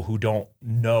most people who don't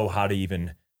know how to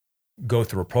even go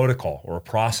through a protocol or a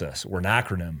process or an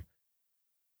acronym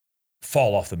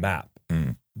fall off the map.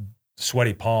 Mm.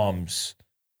 Sweaty palms,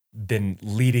 then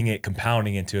leading it,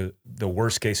 compounding into the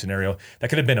worst case scenario. That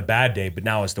could have been a bad day, but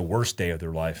now it's the worst day of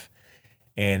their life.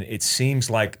 And it seems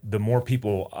like the more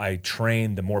people I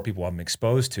train, the more people I'm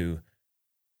exposed to,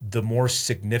 the more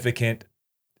significant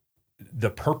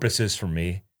the purpose is for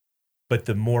me, but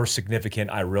the more significant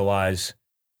I realize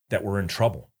that we're in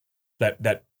trouble.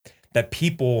 That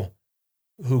people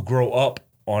who grow up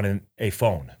on a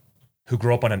phone, who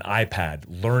grow up on an iPad,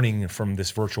 learning from this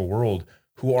virtual world,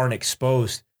 who aren't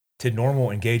exposed to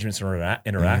normal engagements or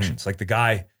interactions. Mm-hmm. Like the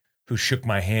guy who shook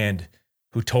my hand,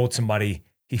 who told somebody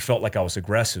he felt like I was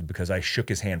aggressive because I shook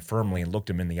his hand firmly and looked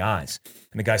him in the eyes.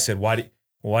 And the guy said, why do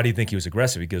you think he was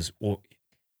aggressive? He goes, well,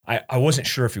 I wasn't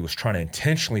sure if he was trying to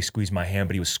intentionally squeeze my hand,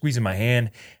 but he was squeezing my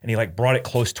hand and he brought it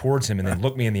close towards him and then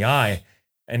looked me in the eye.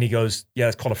 And he goes, yeah,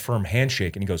 it's called a firm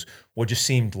handshake. And he goes, well, it just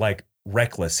seemed like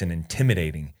reckless and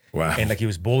intimidating. Wow. And like he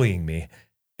was bullying me.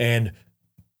 And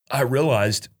I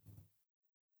realized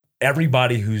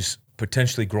everybody who's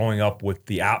potentially growing up with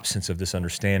the absence of this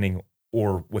understanding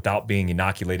or without being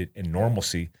inoculated in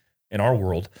normalcy in our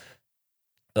world,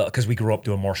 because we grew up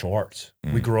doing martial arts.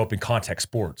 Mm. We grew up in contact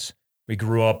sports. We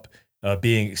grew up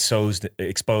being exposed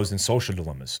in social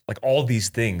dilemmas. Like all these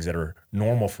things that are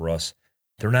normal for us,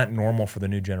 they're not normal for the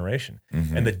new generation.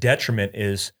 Mm-hmm. And the detriment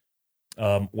is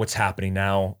what's happening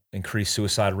now, increased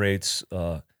suicide rates,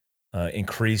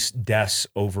 increased deaths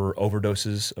over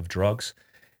overdoses of drugs.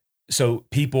 So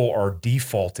people are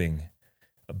defaulting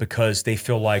because they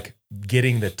feel like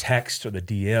getting the text or the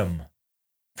DM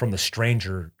from the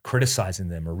stranger criticizing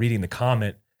them or reading the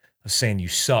comment of saying you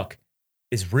suck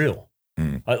is real.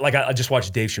 Mm. I just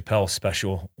watched Dave Chappelle's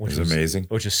special, which is amazing,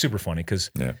 which is super funny because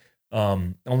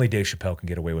only Dave Chappelle can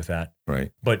get away with that.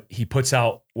 Right. But he puts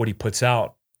out what he puts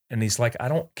out and he's like, I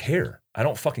don't care. I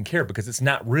don't fucking care because it's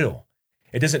not real.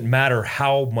 It doesn't matter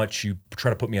how much you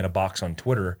try to put me in a box on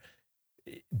Twitter.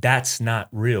 That's not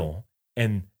real.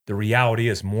 And the reality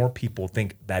is more people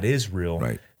think that is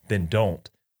real than don't,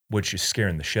 which is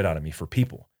scaring the shit out of me for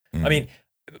people. Mm. I mean,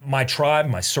 my tribe,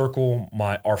 my circle,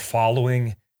 our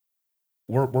following,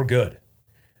 we're good.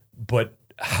 But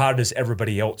how does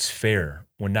everybody else fare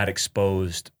when not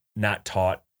exposed, not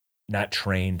taught, not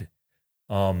trained,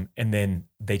 and then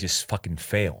they just fucking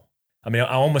fail? I mean,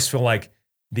 I almost feel like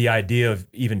the idea of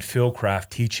even Fieldcraft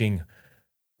teaching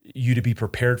you to be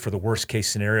prepared for the worst case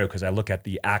scenario, because I look at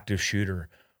the active shooter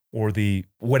or the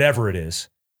whatever it is,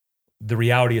 the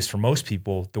reality is for most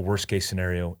people, the worst case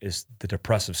scenario is the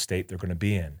depressive state they're going to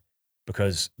be in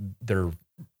because they're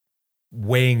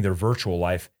weighing their virtual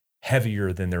life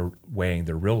heavier than they're weighing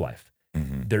their real life.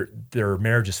 Mm-hmm. Their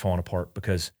marriage is falling apart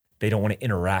because they don't want to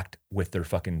interact with their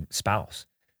fucking spouse.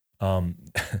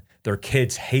 Their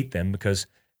kids hate them because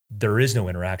there is no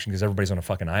interaction because everybody's on a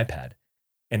fucking iPad.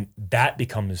 And that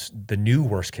becomes the new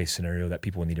worst case scenario that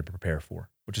people need to prepare for,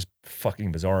 which is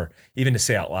fucking bizarre, even to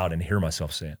say out loud and hear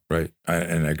myself say it. Right.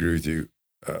 And I agree with you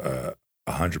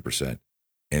 100%.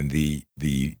 And the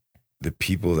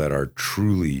people that are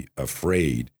truly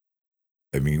afraid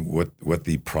I mean, what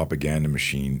the propaganda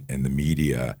machine and the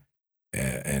media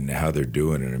and how they're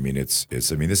doing it. I mean, it's.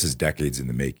 I mean, this is decades in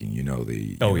the making. You know,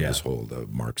 this whole the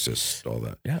Marxist, all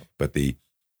that. Yeah. But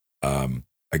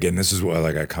again, this is what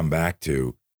I come back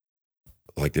to.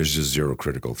 Like, there's just zero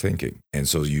critical thinking, and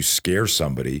so you scare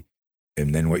somebody,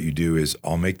 and then what you do is,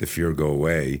 I'll make the fear go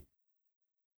away.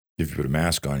 If you put a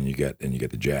mask on, you get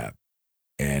the jab,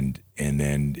 and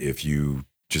then if you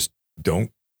just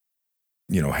don't,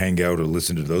 hang out or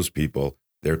listen to those people,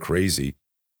 they're crazy,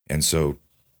 and so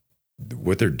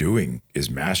what they're doing is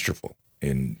masterful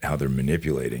in how they're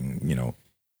manipulating,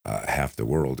 half the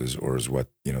world is what,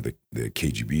 the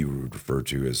KGB would refer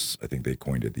to as, I think they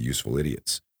coined it, the useful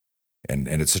idiots. And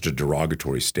it's such a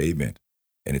derogatory statement.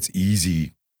 And it's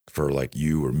easy for like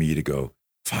you or me to go,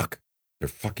 fuck, they're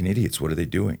fucking idiots. What are they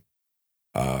doing?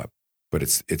 But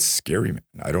it's scary, man.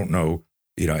 I don't know.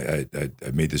 I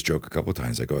made this joke a couple of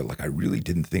times. I go, like, I really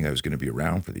didn't think I was going to be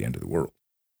around for the end of the world.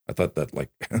 I thought that like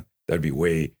that'd be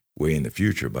way in the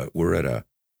future, but we're at a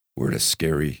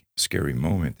scary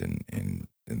moment in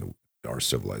our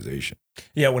civilization.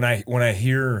 Yeah, when I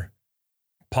hear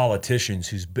politicians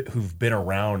who've been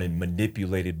around and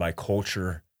manipulated by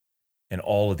culture and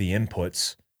all of the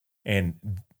inputs, and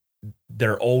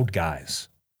they're old guys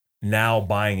now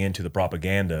buying into the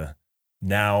propaganda,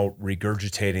 now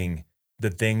regurgitating the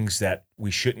things that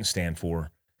we shouldn't stand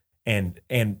for, and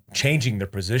changing their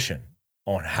position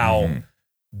on how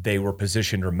they were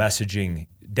positioned or messaging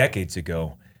decades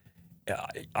ago.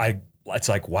 It's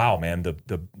like, wow, man,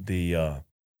 the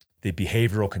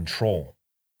behavioral control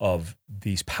of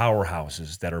these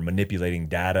powerhouses that are manipulating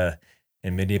data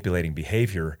and manipulating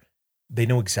behavior, they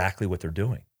know exactly what they're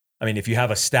doing. I mean, if you have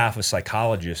a staff of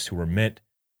psychologists who are meant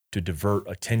to divert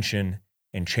attention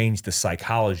and change the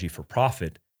psychology for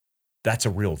profit, that's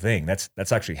a real thing.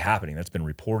 That's actually happening. That's been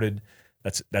reported.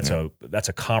 That's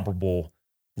a comparable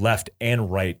left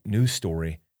and right news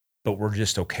story, but we're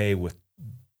just okay with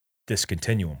this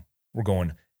continuum. We're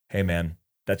going, hey man,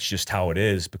 that's just how it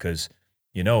is because,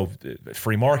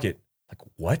 free market. Like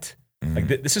what? Like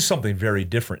this is something very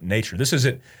different in nature. This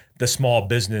isn't the small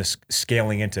business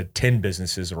scaling into 10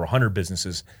 businesses or 100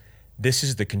 businesses. This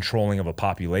is the controlling of a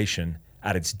population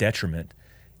at its detriment.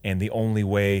 And the only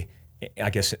way,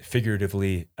 I guess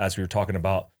figuratively, as we were talking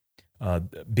about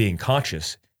being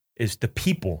conscious, is the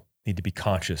people need to be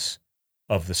conscious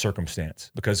of the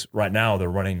circumstance, because right now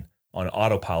they're running on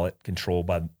autopilot controlled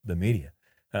by the media.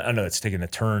 I know it's taking a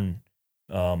turn,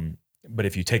 but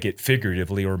if you take it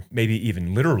figuratively or maybe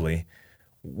even literally,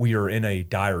 we are in a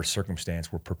dire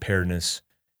circumstance where preparedness,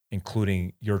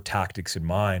 including your tactics and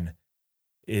mine,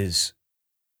 is,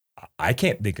 I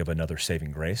can't think of another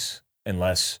saving grace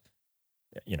unless,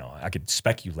 I could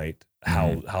speculate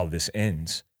how this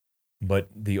ends. But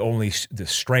the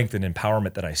strength and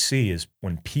empowerment that I see is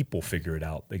when people figure it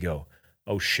out. They go,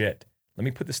 oh shit, let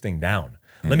me put this thing down.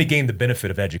 Let me gain the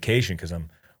benefit of education because I'm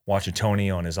watching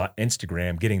Tony on his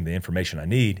Instagram, getting the information I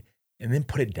need, and then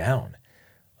put it down.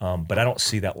 But I don't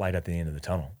see that light at the end of the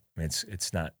tunnel. I mean,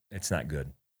 it's not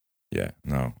good. Yeah,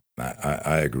 no,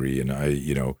 I agree.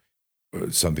 And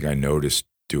something I noticed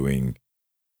doing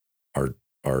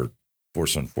our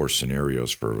force on force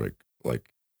scenarios for like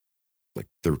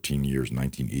 13 years,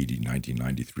 1980,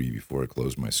 1993, before I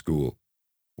closed my school,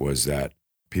 was that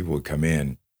people would come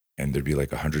in and there'd be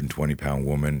like a 120-pound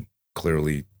woman,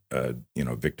 clearly,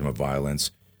 victim of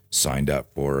violence, signed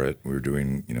up for it. We were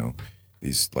doing,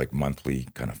 these like monthly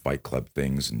kind of fight club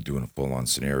things and doing a full-on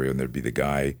scenario. And there'd be the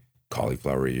guy,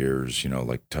 cauliflower ears,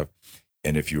 like tough.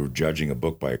 And if you were judging a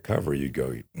book by a cover, you'd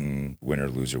go, winner,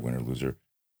 loser, winner, loser.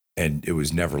 And it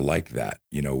was never like that.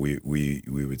 We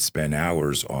would spend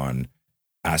hours on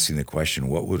asking the question,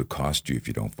 what would it cost you if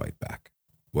you don't fight back?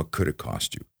 What could it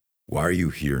cost you? Why are you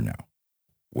here now?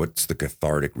 What's the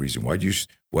cathartic reason? Why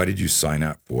did you sign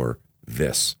up for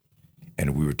this?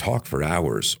 And we would talk for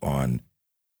hours on,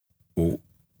 well,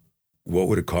 what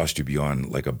would it cost you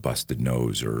beyond like a busted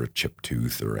nose or a chipped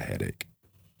tooth or a headache?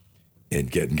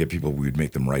 And get people, we would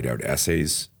make them write out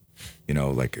essays,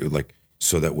 like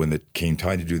so that when it came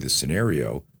time to do the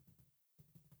scenario,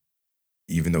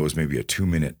 even though it was maybe a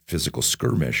 2-minute physical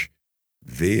skirmish,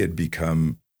 they had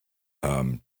become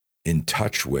in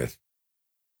touch with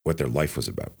what their life was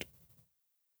about.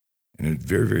 And it's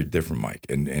very, very different, Mike.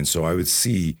 And so I would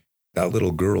see that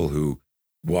little girl who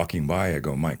walking by, I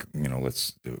go, Mike,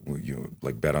 let's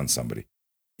bet on somebody.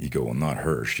 You go, well, not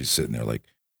her. She's sitting there like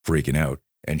freaking out.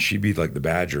 And she'd be like the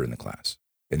badger in the class.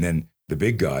 And then the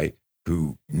big guy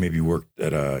who maybe worked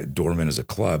at a doorman as a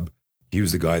club, he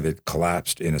was the guy that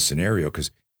collapsed in a scenario because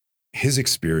his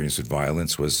experience with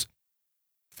violence was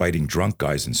fighting drunk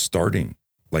guys and starting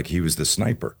like he was the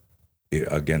sniper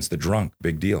against the drunk.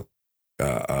 Big deal.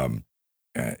 And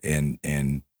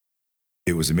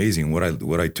it was amazing.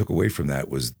 What I took away from that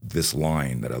was this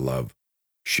line that I love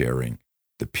sharing.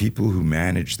 The people who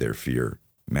manage their fear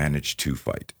manage to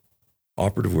fight.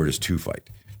 Operative word is to fight.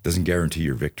 Doesn't guarantee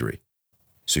your victory.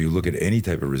 So you look at any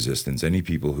type of resistance, any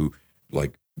people who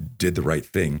like did the right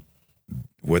thing.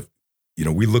 What, you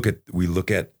know, we look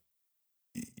at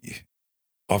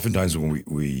oftentimes when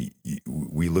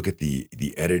we look at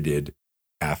the edited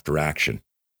after action.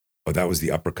 Oh, that was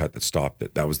the uppercut that stopped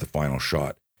it. That was the final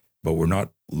shot. But we're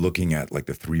not looking at like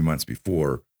the 3 months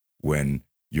before when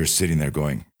you're sitting there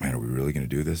going, man, are we really going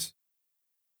to do this?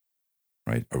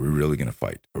 Right? Are we really going to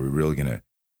fight? Are we really going to?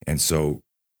 And so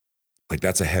like,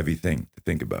 that's a heavy thing to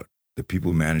think about. The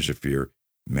people who manage the fear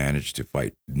manage to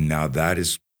fight. Now that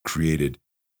has created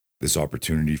this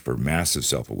opportunity for massive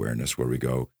self-awareness where we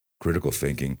go critical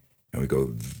thinking and we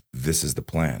go, this is the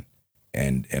plan.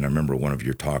 And I remember one of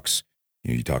your talks,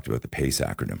 you talked about the PACE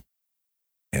acronym,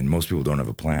 and most people don't have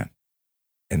a plan.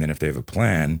 And then if they have a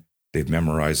plan, they've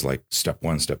memorized like step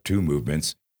 1, step 2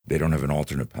 movements. They don't have an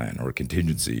alternate plan or a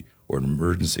contingency or an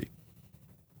emergency.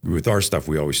 With our stuff,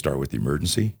 we always start with the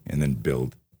emergency and then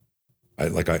build. I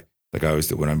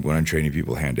always, when I'm training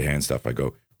people hand-to-hand stuff, I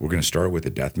go, we're going to start with a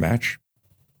death match,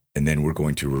 and then we're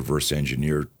going to reverse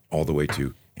engineer all the way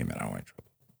to, hey man, I don't want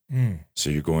trouble. So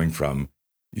you're going from,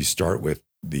 you start with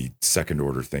the second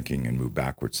order thinking and move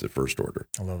backwards to the first order.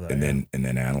 I love that. And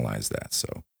then analyze that.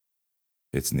 So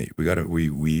it's neat.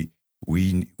 We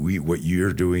what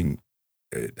you're doing,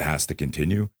 it has to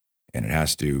continue, and it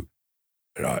has to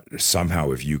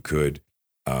somehow, if you could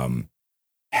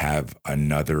have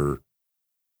another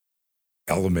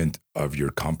element of your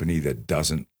company that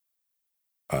doesn't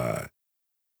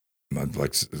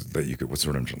like that you could, what's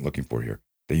the word I'm looking for here?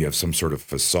 That you have some sort of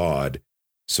facade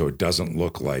so it doesn't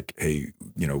look like, hey,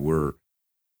 you know, we're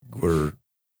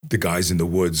the guys in the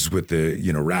woods with the,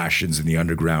 you know, rations in the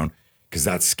underground, because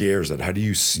that scares that. How do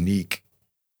you sneak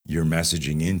your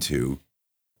messaging into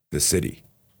the city?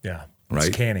 Yeah. Right.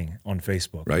 It's canning on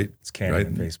Facebook. Right. It's canning right.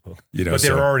 on Facebook. You know, but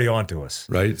they're already onto us.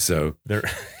 Right. So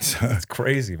it's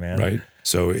crazy, man. Right.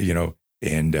 So, you know,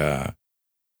 and I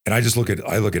just look at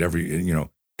every, you know,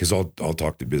 because I'll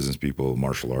talk to business people,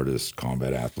 martial artists,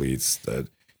 combat athletes,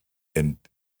 and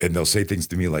they'll say things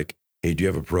to me like, hey, do you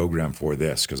have a program for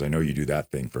this? Because I know you do that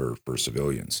thing for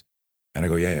civilians. And I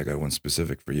go, yeah, I got one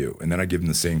specific for you. And then I give them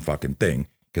the same fucking thing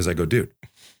because I go, dude,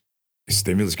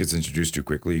 stimulus gets introduced too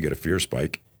quickly, you get a fear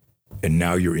spike, and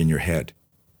now you're in your head.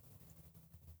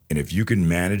 And if you can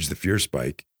manage the fear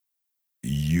spike,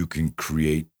 you can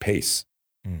create pace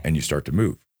and you start to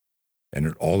move.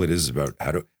 And all it is about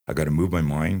I got to move my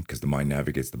mind, because the mind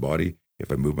navigates the body.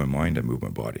 If I move my mind, I move my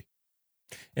body.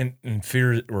 And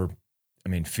fear,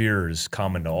 fear is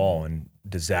common to all, and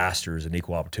disaster is an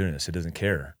equal opportunist. It doesn't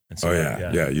care. And so,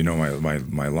 yeah. You know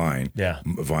my line. Yeah.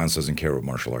 Violence doesn't care what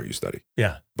martial art you study.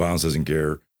 Yeah. Violence doesn't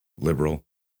care. Liberal,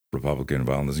 Republican,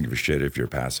 violence doesn't give a shit if you're a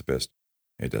pacifist.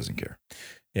 It doesn't care.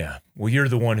 Yeah. Well, you're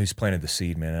the one who's planted the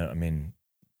seed, man. I mean,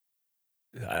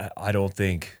 I don't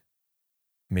think.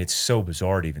 I mean, it's so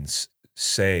bizarre to even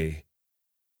say,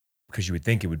 because you would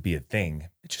think it would be a thing.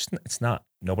 It's not.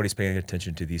 Nobody's paying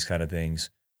attention to these kind of things.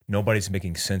 Nobody's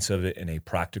making sense of it in a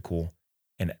practical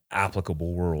and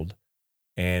applicable world.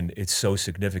 And it's so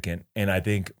significant. And I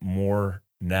think more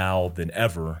now than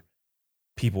ever,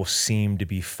 people seem to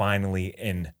be finally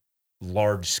in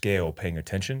large scale paying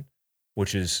attention,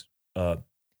 which is, I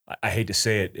hate to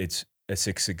say it, it's a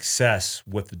success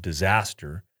with the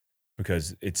disaster,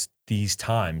 because it's these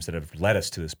times that have led us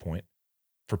to this point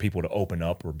for people to open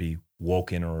up or be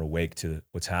woken or awake to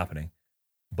what's happening.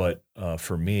 But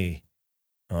for me,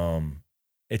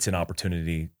 it's an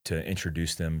opportunity to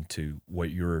introduce them to what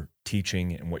you're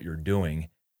teaching and what you're doing,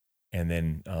 and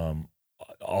then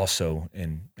also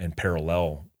in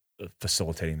parallel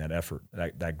facilitating that effort,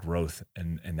 that growth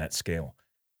and that scale.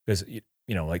 Because you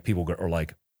know, like people are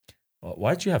like,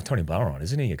 "Why did you have Tony Blauer on?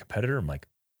 Isn't he a competitor?" I'm like,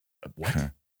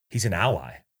 "What? He's an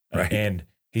ally, right. And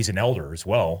he's an elder as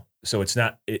well." So it's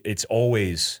not. It's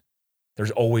always,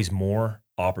 there's always more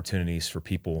opportunities for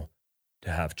people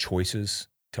to have choices,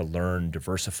 to learn,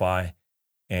 diversify,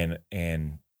 and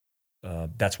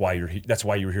that's why you're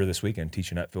here this weekend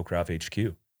teaching at Fieldcraft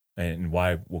HQ, and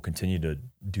why we'll continue to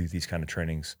do these kind of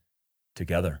trainings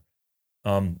together.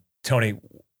 Tony,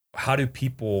 how do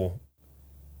people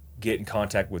get in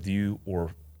contact with you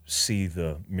or see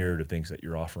the myriad of things that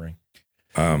you're offering?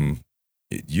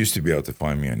 It used to be able to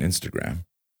find me on Instagram,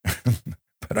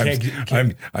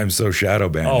 but I'm so shadow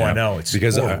banned. Oh, now I know, it's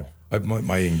because horrible.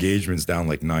 my engagement's down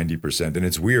like 90%. And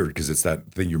it's weird because it's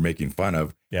that thing you're making fun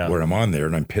of where I'm on there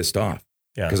and I'm pissed off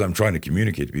because I'm trying to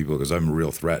communicate to people because I'm a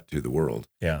real threat to the world.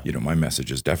 Yeah. You know, my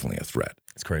message is definitely a threat.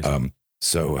 It's crazy.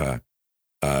 So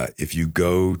if you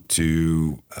go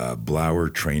to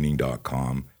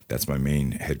blowertraining.com, that's my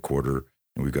main headquarter.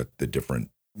 And we've got the different,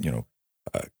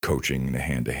 coaching, the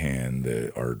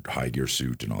hand-to-hand, our high gear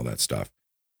suit and all that stuff.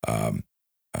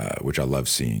 Which I love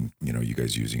seeing, you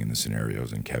guys using in the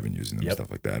scenarios and Kevin using them and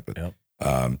stuff like that. But,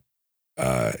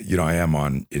 I am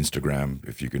on Instagram.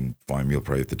 If you can find me, you'll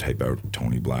probably have to type out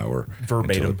Tony Blower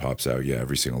verbatim. Until it pops out. Yeah,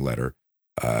 every single letter.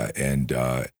 And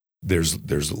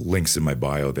there's links in my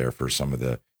bio there for some of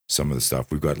the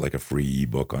stuff. We've got like a free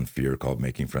ebook on fear called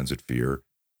Making Friends with Fear.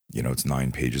 It's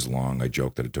 9 pages long. I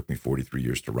joke that it took me 43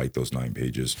 years to write those 9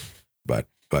 pages, but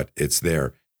it's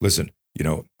there. Listen,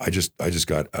 I just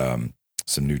got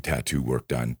some new tattoo work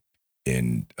done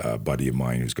in a buddy of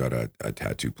mine who's got a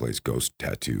tattoo place, Ghost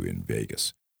Tattoo in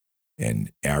Vegas.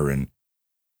 And Aaron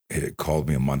called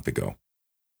me a month ago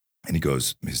and he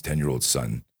goes, his 10-year-old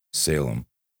son, Salem,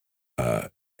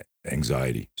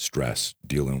 anxiety, stress,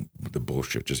 dealing with the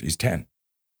bullshit. He's 10.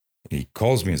 And he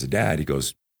calls me as a dad. He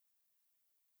goes,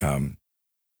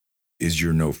 is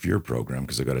your No Fear program,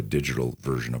 because I got a digital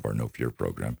version of our No Fear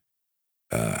program.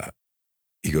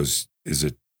 He goes, is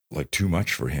it like too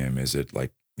much for him? Is it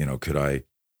like, could I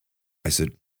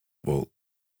said, well,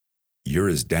 you're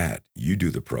his dad. You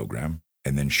do the program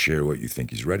and then share what you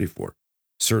think he's ready for.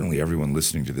 Certainly everyone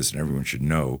listening to this and everyone should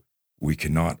know we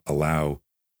cannot allow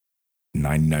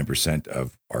 99%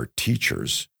 of our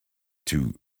teachers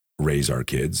to raise our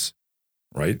kids,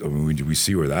 right? I mean, we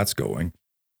see where that's going.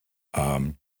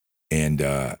 I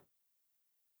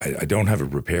don't have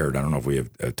it prepared. I don't know if we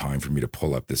have time for me to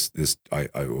pull up this. I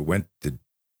went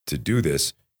to do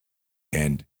this,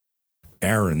 and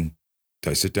Aaron,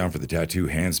 I sit down for the tattoo,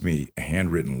 hands me a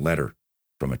handwritten letter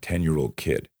from a 10-year-old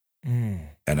kid, and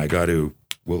I got to.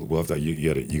 We'll have to.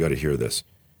 You got to hear this.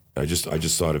 I just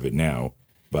thought of it now,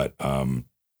 but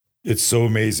it's so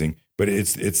amazing. But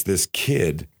it's this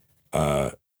kid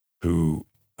who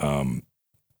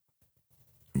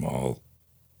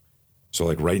so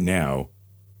like right now,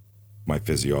 my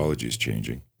physiology is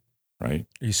changing, right?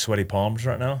 Are you sweaty palms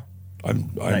right now?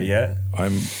 Not yet.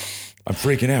 I'm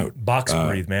freaking out. Box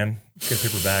breathe, man. Get a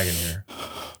paper bag in here.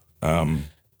 Oh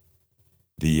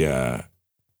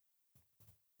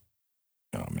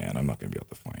man, I'm not gonna be able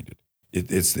to find it.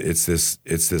 It's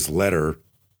this letter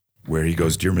where he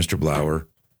goes, "Dear Mr. Blower,"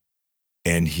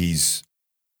 and he's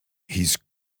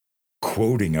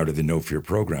quoting out of the No Fear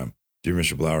program. "Dear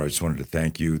Mr. Blower, I just wanted to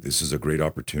thank you. This is a great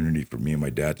opportunity for me and my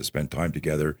dad to spend time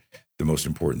together. The most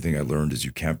important thing I learned is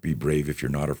you can't be brave if you're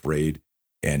not afraid."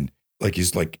 And like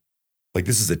he's like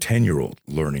this is a 10-year-old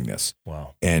learning this.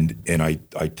 Wow. And I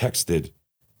texted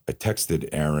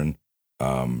Aaron,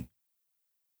 and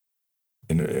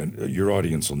your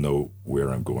audience will know where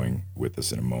I'm going with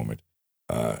this in a moment.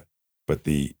 But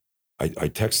I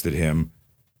texted him,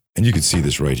 and you can see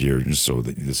this right here, just so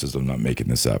that I'm not making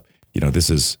this up. This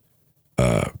is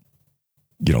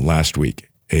last week.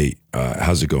 Hey,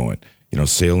 how's it going?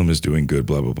 Salem is doing good,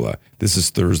 blah, blah, blah. This is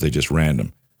Thursday, just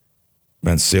random.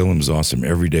 Man, Salem's awesome.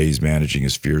 Every day he's managing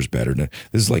his fears better. This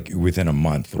is like within a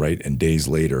month, right? And days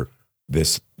later,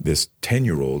 this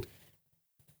 10-year-old,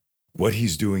 what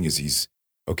he's doing is he's,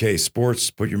 okay,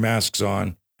 sports, put your masks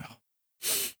on.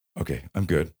 Okay, I'm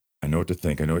good. I know what to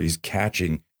think. I know he's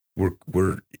catching.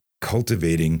 We're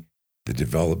cultivating the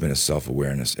development of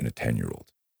self-awareness in a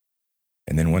 10-year-old.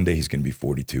 And then one day he's going to be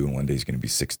 42 and one day he's going to be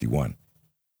 61.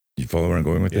 You follow where I'm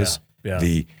going with this? Yeah.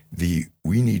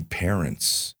 We need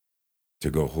parents to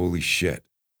go, holy shit.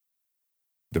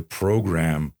 The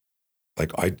program,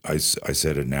 like I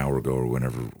said an hour ago or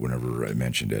whenever I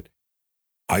mentioned it,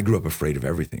 I grew up afraid of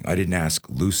everything. I didn't ask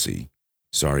Lucy.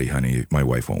 Sorry, honey, my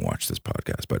wife won't watch this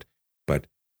podcast, but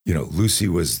Lucy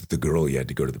was the girl you had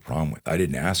to go to the prom with. I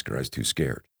didn't ask her. I was too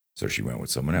scared. So she went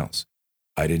with someone else.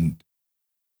 I didn't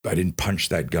punch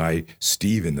that guy,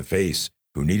 Steve, in the face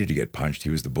who needed to get punched.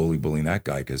 He was the bullying that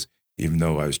guy, because even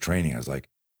though I was training, I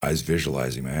was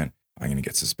visualizing, man, I'm going to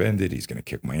get suspended. He's going to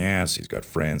kick my ass. He's got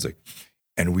friends.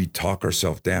 And we talk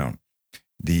ourselves down.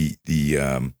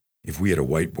 If we had a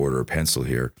whiteboard or a pencil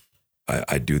here,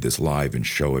 I'd do this live and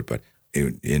show it. But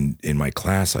in my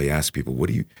class, I ask people, what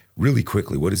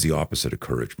is the opposite of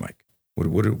courage, Mike? What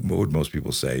would most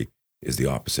people say is the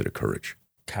opposite of courage?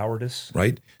 Cowardice.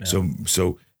 Right? Yeah.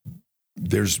 So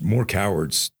there's more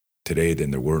cowards today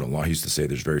than there were in a law. I used to say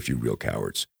there's very few real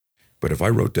cowards. But if I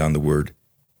wrote down the word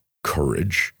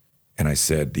courage and I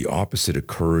said the opposite of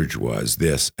courage was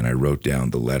this, and I wrote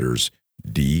down the letters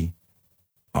D,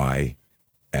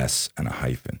 I-S and a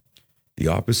hyphen. The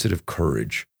opposite of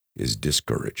courage is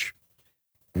discourage.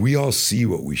 We all see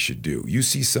what we should do. You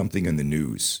see something in the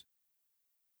news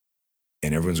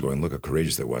and everyone's going, look how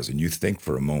courageous that was. And you think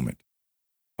for a moment,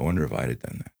 I wonder if I'd have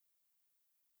done that.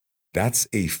 That's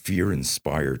a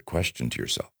fear-inspired question to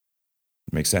yourself.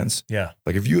 Make sense? Yeah.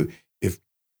 Like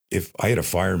if I had a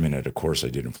fireman at a course I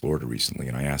did in Florida recently,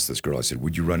 and I asked this girl, I said,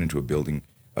 would you run into a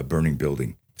burning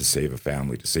building to save a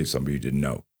family, to save somebody you didn't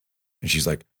know? And she's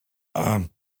like, I'd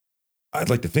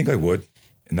like to think I would.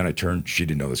 And then I turned, she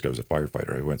didn't know this guy was a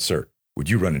firefighter. I went, sir, would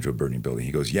you run into a burning building?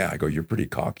 He goes, yeah. I go, you're pretty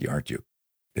cocky, aren't you?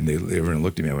 And everyone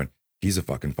looked at me. I went, he's a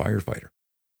fucking firefighter.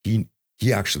 He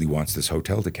actually wants this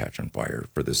hotel to catch on fire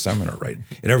for this seminar, right?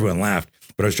 And everyone laughed.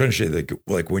 But I was trying to say,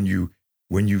 like when you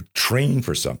train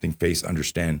for something, face,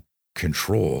 understand,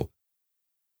 control,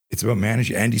 it's about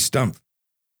managing. Andy Stumpf,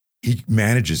 he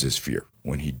manages his fear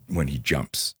when he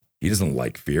jumps. He doesn't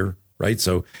like fear, right?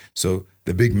 So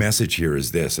the big message here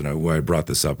is this, and I brought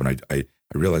this up, and I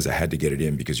realized I had to get it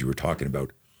in because you were talking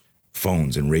about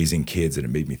phones and raising kids, and it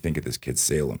made me think of this kid,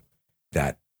 Salem,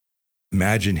 that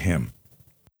imagine him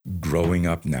growing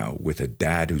up now with a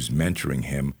dad who's mentoring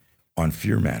him on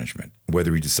fear management,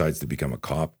 whether he decides to become a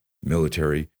cop,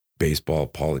 military, baseball,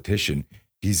 politician,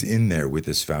 he's in there with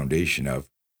this foundation of,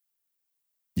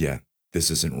 yeah,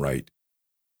 this isn't right.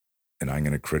 And I'm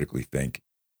going to critically think,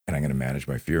 and I'm going to manage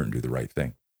my fear and do the right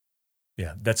thing.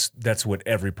 Yeah, that's what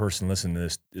every person listening to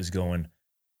this is going,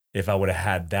 if I would have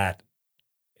had that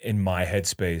in my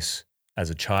headspace as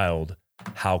a child,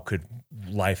 how could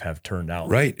life have turned out?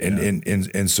 Right.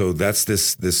 And so that's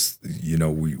this, you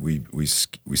know, we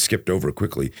skipped over it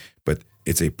quickly, but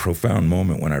it's a profound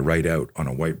moment when I write out on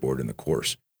a whiteboard in the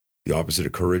course, the opposite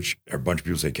of courage. A bunch of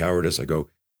people say cowardice. I go,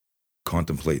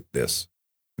 contemplate this,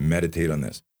 meditate on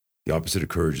this. The opposite of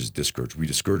courage is discourage. We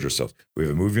discourage ourselves. We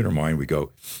have a movie in our mind. We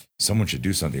go, someone should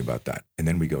do something about that. And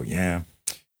then we go, yeah,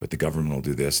 but the government will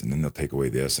do this, and then they'll take away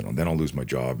this, and then I'll lose my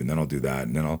job, and then I'll do that,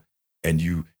 and then and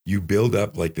you build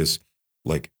up like this,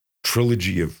 like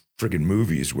trilogy of friggin'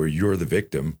 movies where you're the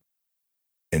victim.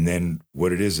 And then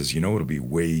what it is, you know, it'll be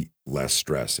way less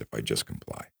stress if I just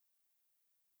comply.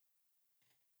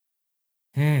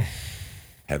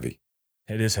 Heavy.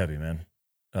 It is heavy, man.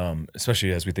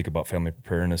 Especially as we think about family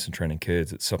preparedness and training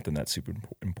kids, it's something that's super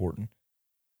important.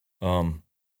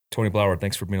 Tony Blauer,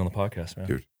 thanks for being on the podcast, man.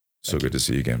 Dude, so good to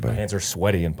see you again, buddy. My hands are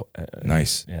sweaty and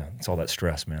nice. Yeah, it's all that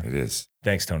stress, man. It is.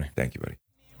 Thanks, Tony. Thank you, buddy.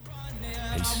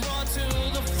 Peace.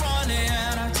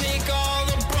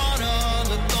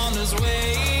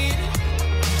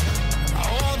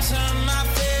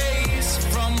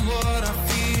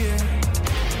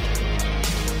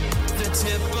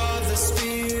 Tip of the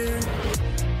spear.